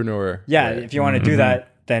entrepreneur. yeah, way. if you want to do that,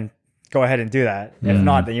 then go ahead and do that. If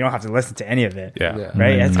not, then you don't have to listen to any of it. yeah. Yeah.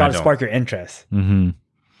 Right? It's got to don't. spark your interest. I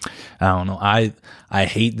don't know. I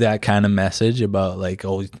hate that kind of message about like,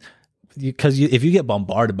 oh, because if you get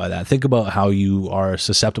bombarded by that, think about how you are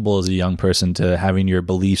susceptible as a young person to having your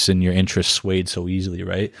beliefs and your interests swayed so easily,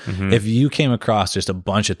 right? If you came across just a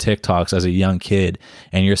bunch of TikToks as a young kid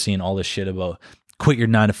and you're seeing all this shit about quit your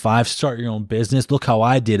 9 to 5, start your own business. Look how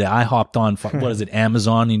I did it. I hopped on, what is it,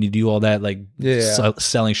 Amazon, and you do all that like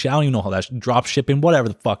selling shit. I don't even know how that's drop shipping, whatever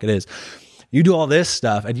the fuck it is. You do all this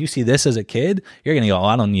stuff and you see this as a kid, you're going to go, oh,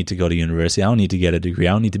 I don't need to go to university. I don't need to get a degree.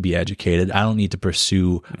 I don't need to be educated. I don't need to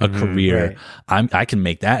pursue a career. I can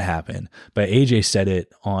make that happen. But AJ said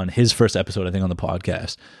it on his first episode, I think, on the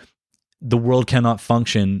podcast. The world cannot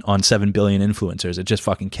function on 7 billion influencers. It just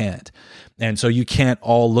fucking can't. And so you can't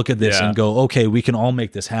all look at this and go, okay, we can all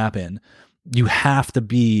make this happen. You have to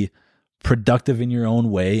be productive in your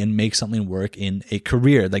own way and make something work in a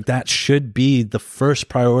career. Like that should be the first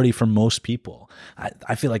priority for most people.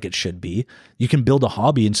 I feel like it should be. You can build a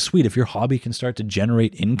hobby, and sweet, if your hobby can start to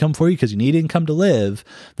generate income for you because you need income to live,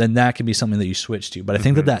 then that can be something that you switch to. But I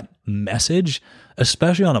think that message,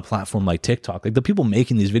 especially on a platform like TikTok, like the people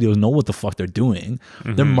making these videos know what the fuck they're doing.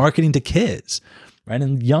 They're marketing to kids. Right.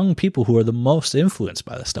 And young people who are the most influenced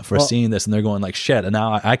by this stuff are seeing this and they're going like, shit, and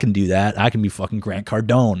now I can do that. I can be fucking Grant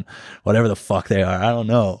Cardone, whatever the fuck they are. I don't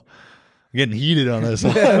know. I'm getting heated on this.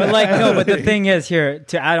 But but the thing is here,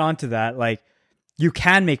 to add on to that, like you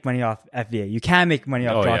can make money off FBA. You can make money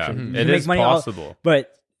off dropshipping. It is possible.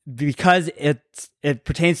 But because it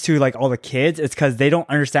pertains to like all the kids, it's because they don't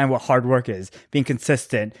understand what hard work is, being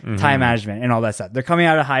consistent, time management, and all that stuff. They're coming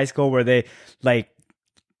out of high school where they like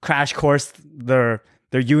crash course their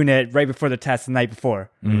unit right before the test the night before,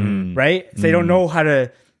 right? So they don't know how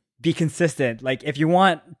to be consistent. Like if you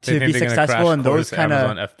want to be successful in those kind of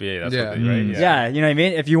Amazon FBA, that's what they, right? Yeah, you know what I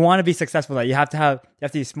mean? If you want to be successful, that you have to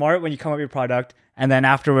be smart when you come up with your product, and then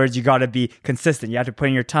afterwards you got to be consistent. You have to put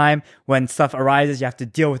in your time. When stuff arises, you have to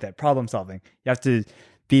deal with it. Problem solving. You have to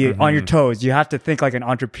be on your toes. You have to think like an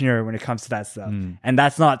entrepreneur when it comes to that stuff. And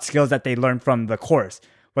that's not skills that they learn from the course.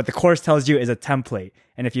 What the course tells you is a template.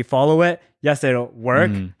 And if you follow it, yes, it'll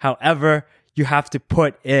work. However, you have to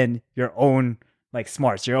put in your own like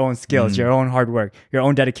smarts, your own skills, your own hard work, your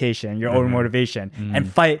own dedication, your own motivation, and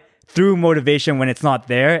fight through motivation when it's not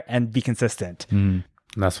there and be consistent. And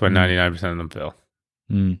that's why 99% of them fail.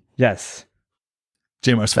 Yes.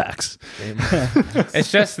 J-Mar's facts.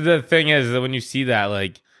 It's just the thing is that when you see that,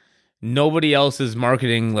 like, nobody else is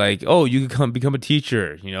marketing like, oh, you can become a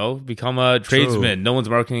teacher, you know, become a tradesman. No one's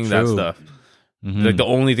marketing that stuff. Like the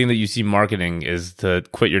only thing that you see marketing is to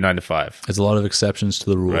quit your 9 to 5. There's a lot of exceptions to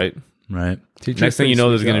the rule. Right. Teachers Next thing you know,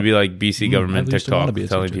 there's going to be like BC government I used to wanna TikTok be a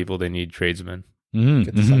telling teacher. people they need tradesmen.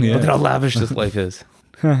 Get the fuck Look at how lavish this life is.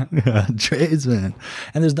 Tradesman.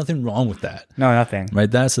 And there's nothing wrong with that. No, nothing. Right.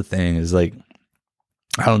 That's the thing is like,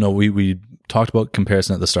 I don't know. We talked about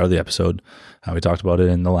comparison at the start of the episode. We talked about it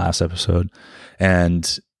in the last episode.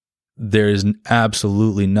 And there is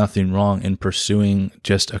absolutely nothing wrong in pursuing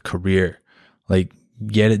just a career. Like,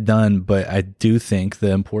 get it done. But I do think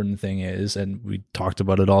the important thing is, and we talked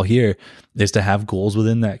about it all here, is to have goals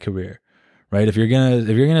within that career. Right. If you're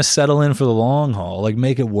gonna settle in for the long haul, like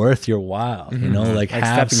make it worth your while, you know, like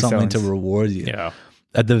have something to reward you. Yeah.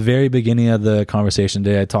 At the very beginning of the conversation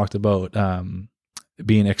today, I talked about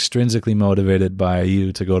being extrinsically motivated by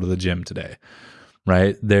you to go to the gym today,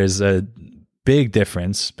 right? There's a big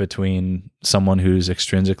difference between someone who's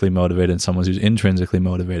extrinsically motivated and someone who's intrinsically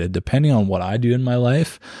motivated. Depending on what I do in my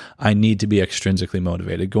life, I need to be extrinsically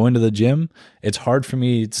motivated. Going to the gym, it's hard for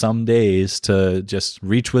me some days to just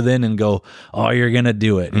reach within and go, oh, you're going to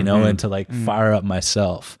do it, you know, and to like fire up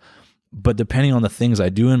myself. But depending on the things I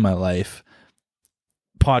do in my life,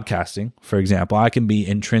 podcasting, for example, I can be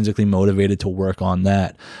intrinsically motivated to work on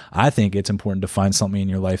that. I think it's important to find something in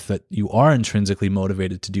your life that you are intrinsically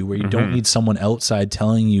motivated to do, where you don't need someone outside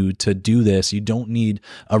telling you to do this. You don't need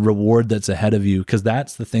a reward that's ahead of you, because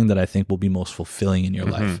that's the thing that I think will be most fulfilling in your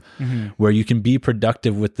life, where you can be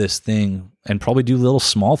productive with this thing and probably do little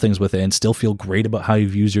small things with it and still feel great about how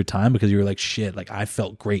you've used your time, because you're like, shit, like I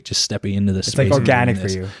felt great just stepping into this space. It's like organic and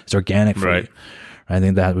doing for this. you. It's organic for you. I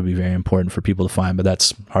think that would be very important for people to find, but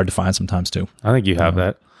that's hard to find sometimes too. I think you have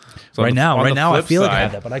that. So Right now, I feel like I side-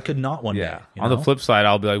 have that, but I could not one day. You On know? the flip side,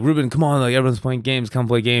 I'll be like, Ruben, come on, like everyone's playing games, come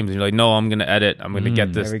play games. And you're like, no, I'm gonna edit. I'm gonna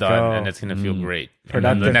get this There we done, go. and it's gonna feel great. And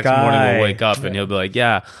then the Productive next morning guy. we'll wake up and he'll be like,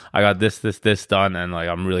 yeah, I got this done, and like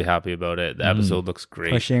I'm really happy about it. The episode looks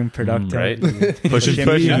great. Pushing productive. Right? pushing,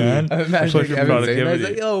 man. I'm imagining Pushing Evan saying that. He's productivity.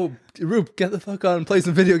 like, yo, Roop, get the fuck on and play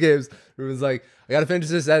some video games. Ruben's like, I gotta finish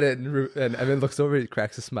this edit. And Evan looks over, he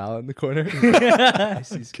cracks a smile in the corner.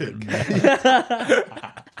 Nice, he's good.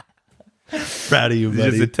 Proud of you, It's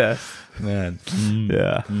buddy. just a test. Man.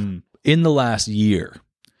 Yeah. In the last year,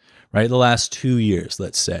 right? The last 2 years,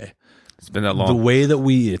 let's say. It's been that The long. way that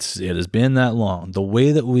it has been that long. The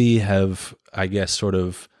way that we have, I guess, sort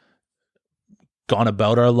of gone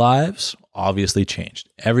about our lives obviously changed.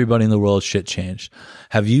 Everybody in the world shit changed.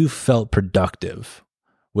 Have you felt productive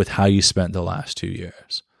with how you spent the last 2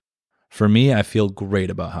 years? For me, I feel great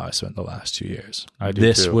about how I spent the last 2 years. I do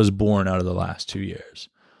This too. was born out of the last 2 years.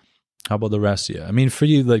 How about the rest of you? I mean, for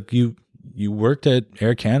you, like you worked at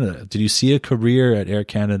Air Canada. Did you see a career at Air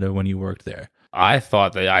Canada when you worked there? I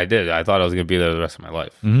thought that I did. I thought I was going to be there the rest of my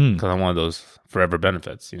life because I wanted those forever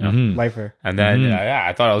benefits, Lifer. And then,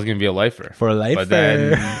 I thought I was going to be a lifer. For a lifer. But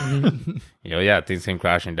then, things came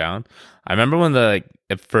crashing down. I remember when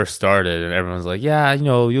it first started and everyone's like, yeah,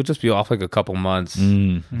 you'll just be off like a couple months.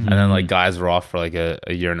 And then like guys were off for like a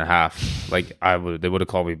year and a half. Like they would have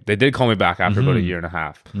called me. They did call me back after about a year and a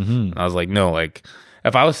half. And I was like, no, like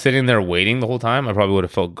if I was sitting there waiting the whole time, I probably would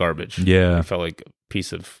have felt garbage. Yeah. I felt like a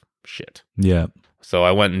piece of shit. Yeah. So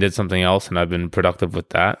I went and did something else and I've been productive with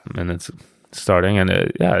that. And it's starting and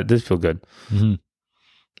it did feel good.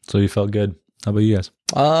 So you felt good. How about you guys?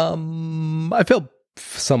 I felt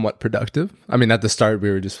somewhat productive. I mean, at the start, we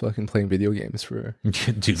were just fucking playing video games for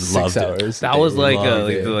Dude, 6 hours. That was like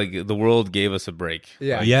Loved it. the world gave us a break.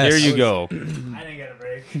 Yeah. Like, Yes. Here you go. I didn't get a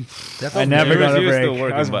break. That I felt never very- got a He was break. still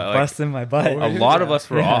working, I was but, like, busting my butt. A lot of us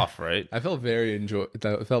were off, right? I felt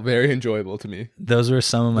that felt very enjoyable to me. Those were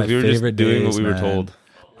some of my We were favorite just doing days, what we were man. told.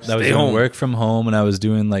 I was Stay doing home. work from home and I was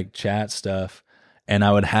doing like chat stuff. And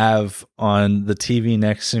I would have on the TV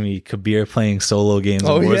next to me Kabir playing solo games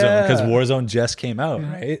Oh, of Warzone yeah. because Warzone just came out,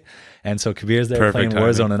 right? And so Kabir's there Perfect playing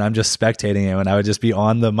Warzone timing. and I'm just spectating him and I would just be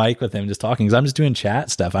on the mic with him just talking because I'm just doing chat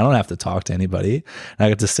stuff. I don't have to talk to anybody. And I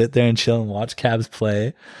get to sit there and chill and watch Cabs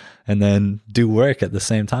play and then do work at the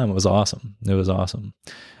same time. It was awesome. It was awesome.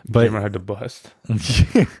 But Gamer had to bust.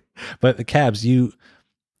 but Cabs, you've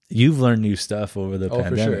learned new stuff over the Oh,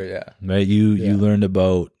 pandemic. for sure, yeah. Right? You learned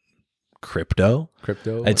about crypto.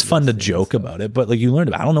 It's fun to joke about it, but like you learned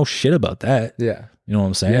about, I don't know shit about that. Yeah. You know what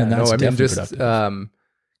I'm saying? Yeah, That's no, I mean, definitely just productive.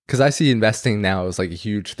 because I see investing now as like a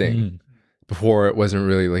huge thing. Before it wasn't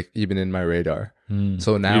really like even in my radar.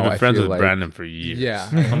 So now You've been I friends feel with like Brandon for years. Yeah.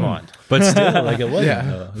 Come on. But still, like it wasn't. Yeah.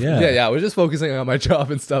 though. yeah. I was just focusing on my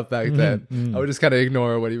job and stuff back then. I would just kind of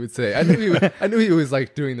ignore what he would say. I knew he was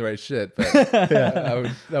like doing the right shit, but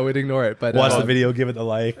I would ignore it. But Watch the video, give it the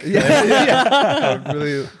like. I would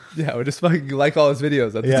really, I would just fucking like all his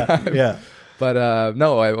videos at the time. Yeah. But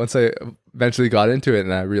once I eventually got into it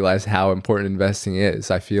and I realized how important investing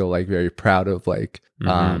is, I feel like very proud of like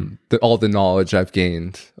all the knowledge I've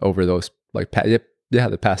gained over those like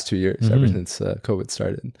the past 2 years ever since COVID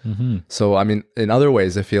started. So I mean, in other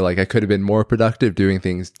ways, I feel like I could have been more productive doing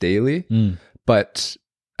things daily, but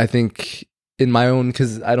I think in my own,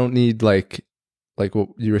 because I don't need like what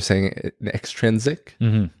you were saying, an extrinsic.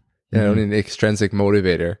 I don't need an extrinsic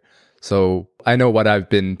motivator. So I know what I've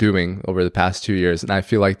been doing over the past 2 years, and I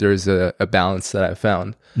feel like there's a balance that I've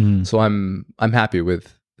found. So I'm happy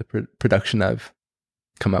with the production I've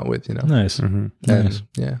come out with. Nice. And, Nice.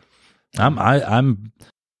 yeah.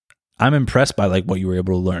 I'm impressed by like what you were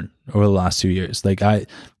able to learn over the last 2 years. Like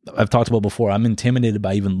I've talked about before, I'm intimidated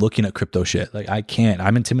by even looking at crypto shit. Like I can't.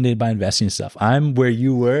 I'm intimidated by investing stuff. I'm where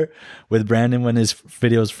you were with Brandon when his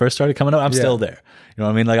videos first started coming out. I'm still there. You know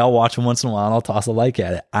what I mean? Like I'll watch them once in a while and I'll toss a like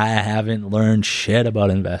at it. I haven't learned shit about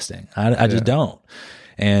investing. I just don't.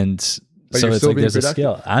 And But so you're it's still like being there's a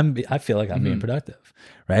productive. skill. I feel like I'm being productive,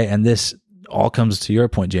 right? And this all comes to your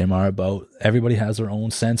point, Jamar, about everybody has their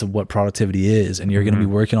own sense of what productivity is, and you're going to be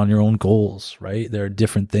working on your own goals, right? There are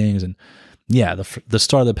different things, and yeah, the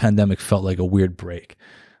start of the pandemic felt like a weird break.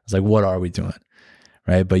 It's like, what are we doing,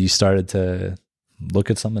 right? But you started to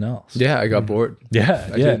look at something else. Yeah, I got bored. Yeah,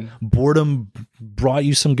 I yeah. did. Boredom brought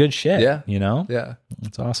you some good shit. Yeah. you know, Yeah.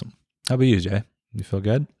 that's awesome. How about you, Jay? You feel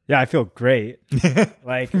good? Yeah, I feel great.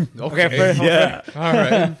 Like, okay, All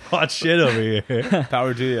right. Hot shit over here.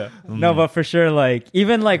 Power to you. no, but for sure, like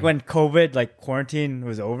even like when COVID, like quarantine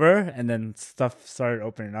was over and then stuff started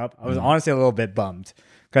opening up, I was honestly a little bit bummed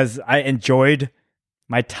because I enjoyed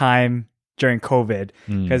my time during COVID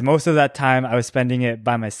because most of that time I was spending it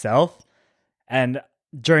by myself, and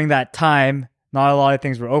during that time, not a lot of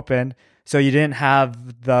things were open, so you didn't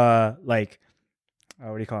have the like.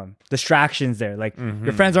 What do you call them? Distractions there. Like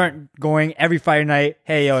your friends aren't going every Friday night.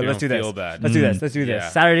 Hey, yo, So you let's do don't this. feel bad. Let's do this. Let's do this. Yeah.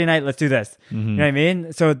 Saturday night, let's do this. You know what I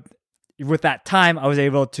mean? So with that time, I was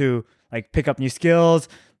able to like pick up new skills,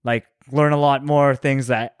 like learn a lot more things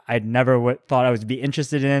that I'd never thought I would be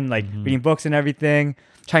interested in, like reading books and everything,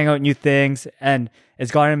 trying out new things. And it's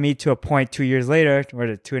gotten me to a point 2 years later, or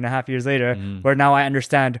 2.5 years later, where now I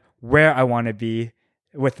understand where I want to be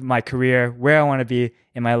with my career, where I want to be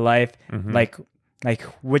in my life, like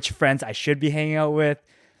which friends I should be hanging out with,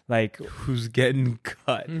 like Who's getting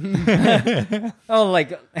cut? oh,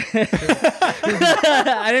 like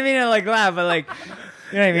I didn't mean to like laugh, but like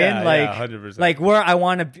you know what I mean, Yeah, like 100%. like where I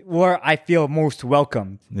want to, where I feel most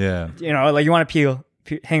welcomed. Yeah. You know, like you want to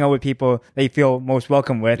hang out with people that you feel most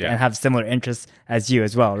welcome with Yeah. and have similar interests as you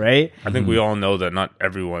as well, right? I think we all know that not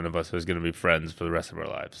every one of us is going to be friends for the rest of our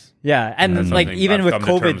lives. Yeah, and That's like something even I've with come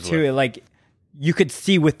to COVID terms too, with. like you could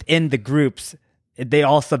see within the groups, they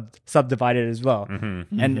all subdivided as well.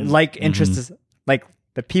 And like interests, like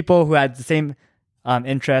the people who had the same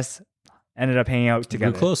interests ended up hanging out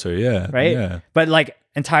together. We're closer, yeah. Right? Yeah. But like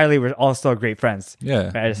entirely, we're all still great friends.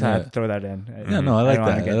 Yeah. I just had to throw that in. Yeah, no, I like don't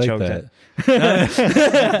wanna that. I get like choked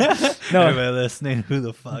that. No. Everybody listening, who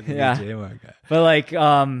the fuck is Yeah. the J-Mark guy? But like,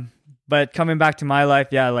 but coming back to my life,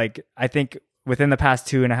 yeah, like I think within the past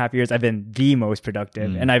 2.5 years, I've been the most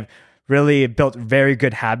productive, and I've really built very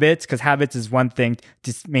good habits, because habits is one thing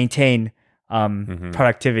to maintain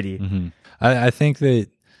productivity. I think that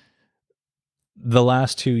the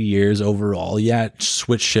last 2 years overall,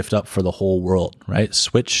 switched shift up for the whole world, right?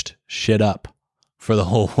 Switched shit up for the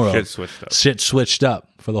whole world. Shit switched up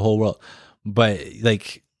for the whole world. But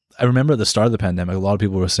like, I remember at the start of the pandemic, a lot of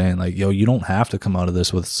people were saying like, yo, you don't have to come out of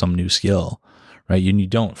this with some new skill, right? You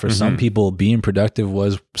don't. For some people, being productive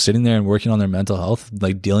was sitting there and working on their mental health,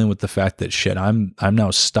 like dealing with the fact that shit, I'm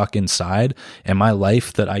now stuck inside, and my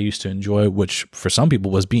life that I used to enjoy, which for some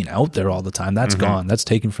people was being out there all the time, that's gone. That's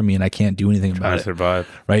taken from me, and I can't do anything about it. Survive.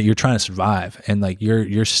 Right? You're trying to survive, and like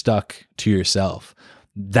you're stuck to yourself.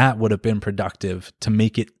 That would have been productive to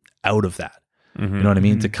make it out of that. You know what I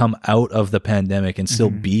mean? To come out of the pandemic and still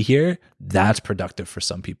be here, that's productive for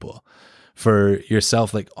some people. For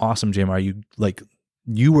yourself, like, awesome, Jamar,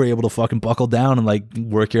 you were able to fucking buckle down and like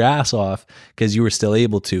work your ass off because you were still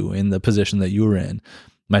able to in the position that you were in.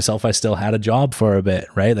 Myself, I still had a job for a bit,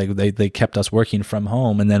 right? Like they kept us working from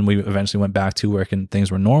home, and then we eventually went back to work and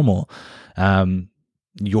things were normal.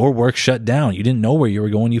 Your work shut down. You didn't know where you were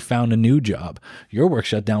going. You found a new job. Your work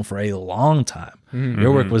shut down for a long time.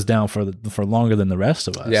 Your work was down for longer than the rest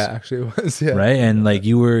of us. Yeah, actually it was. Yeah. Right. And like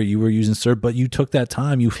you were using CERT, but you took that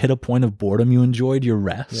time. You hit a point of boredom. You enjoyed your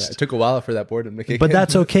rest. Yeah, it took a while for that boredom to kick in. But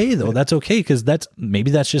that's okay though. That's okay, because that's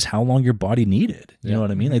just how long your body needed. You know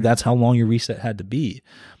what I mean? Like that's how long your reset had to be.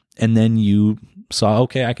 And then you saw,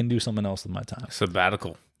 okay, I can do something else with my time.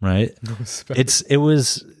 Sabbatical. Right? It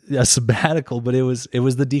was a sabbatical, but it was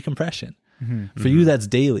the decompression. For you, that's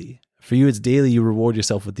daily. For you, it's daily. You reward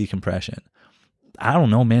yourself with decompression. I don't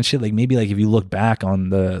know, man. Shit, like maybe like if you look back on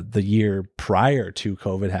the year prior to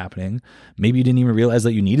COVID happening, maybe you didn't even realize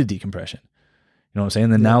that you needed decompression. You know what I'm saying?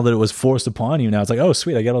 Then now that it was forced upon you, now it's like, oh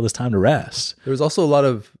sweet, I got all this time to rest. There was also a lot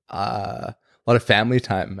of family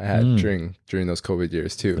time I had during those COVID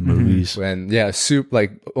years too. The movies. When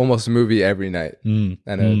like almost a movie every night, and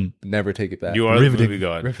I'd never take it back. You are Riveting. the movie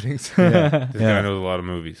god. Riveting. This guy knows a lot of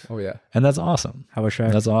movies. Oh yeah. And that's awesome. How about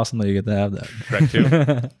Shrek? That's awesome that you get to have that.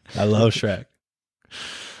 Shrek 2. I love Shrek.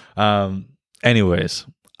 Anyways,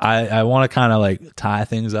 I want to kind of like tie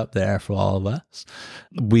things up there for all of us.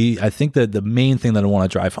 I think that the main thing that I want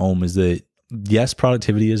to drive home is that yes,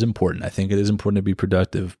 productivity is important. I think it is important to be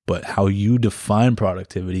productive, but how you define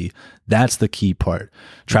productivity, that's the key part.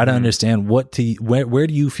 Try to understand where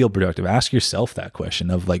do you feel productive? Ask yourself that question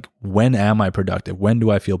of like, when am I productive? When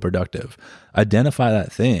do I feel productive? Identify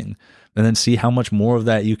that thing, and then see how much more of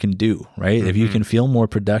that you can do, right? If you can feel more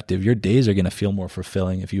productive, your days are going to feel more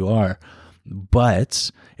fulfilling if you are.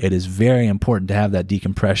 But it is very important to have that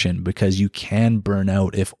decompression, because you can burn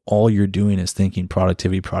out if all you're doing is thinking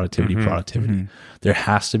productivity. There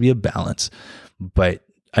has to be a balance, but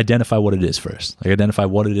identify what it is first. Like identify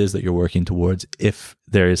what it is that you're working towards. If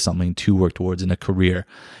there is something to work towards in a career,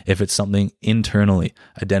 if it's something internally,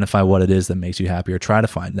 identify what it is that makes you happy, or try to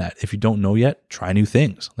find that. If you don't know yet, try new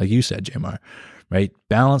things. Like you said, Jamar, right?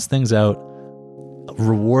 Balance things out.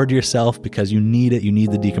 Reward yourself because you need it. You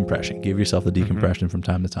need the decompression. Give yourself the decompression from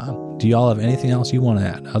time to time. Do y'all have anything else you want to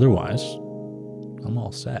add? Otherwise, I'm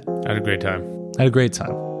all set. I had a great time.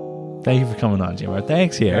 Thank you for coming on, Jamar.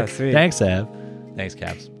 Thanks here. Yeah, sweet. Thanks, Sav. Thanks,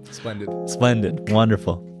 Caps. Splendid.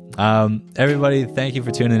 Wonderful. Everybody, thank you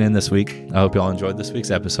for tuning in this week. I hope y'all enjoyed this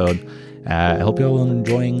week's episode. I hope y'all are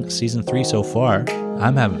enjoying season 3 so far.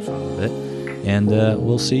 I'm having fun with it. And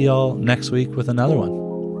we'll see y'all next week with another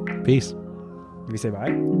one. Peace. Did we say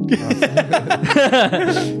bye?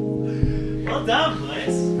 Well done,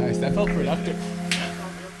 boys. Nice. That felt productive.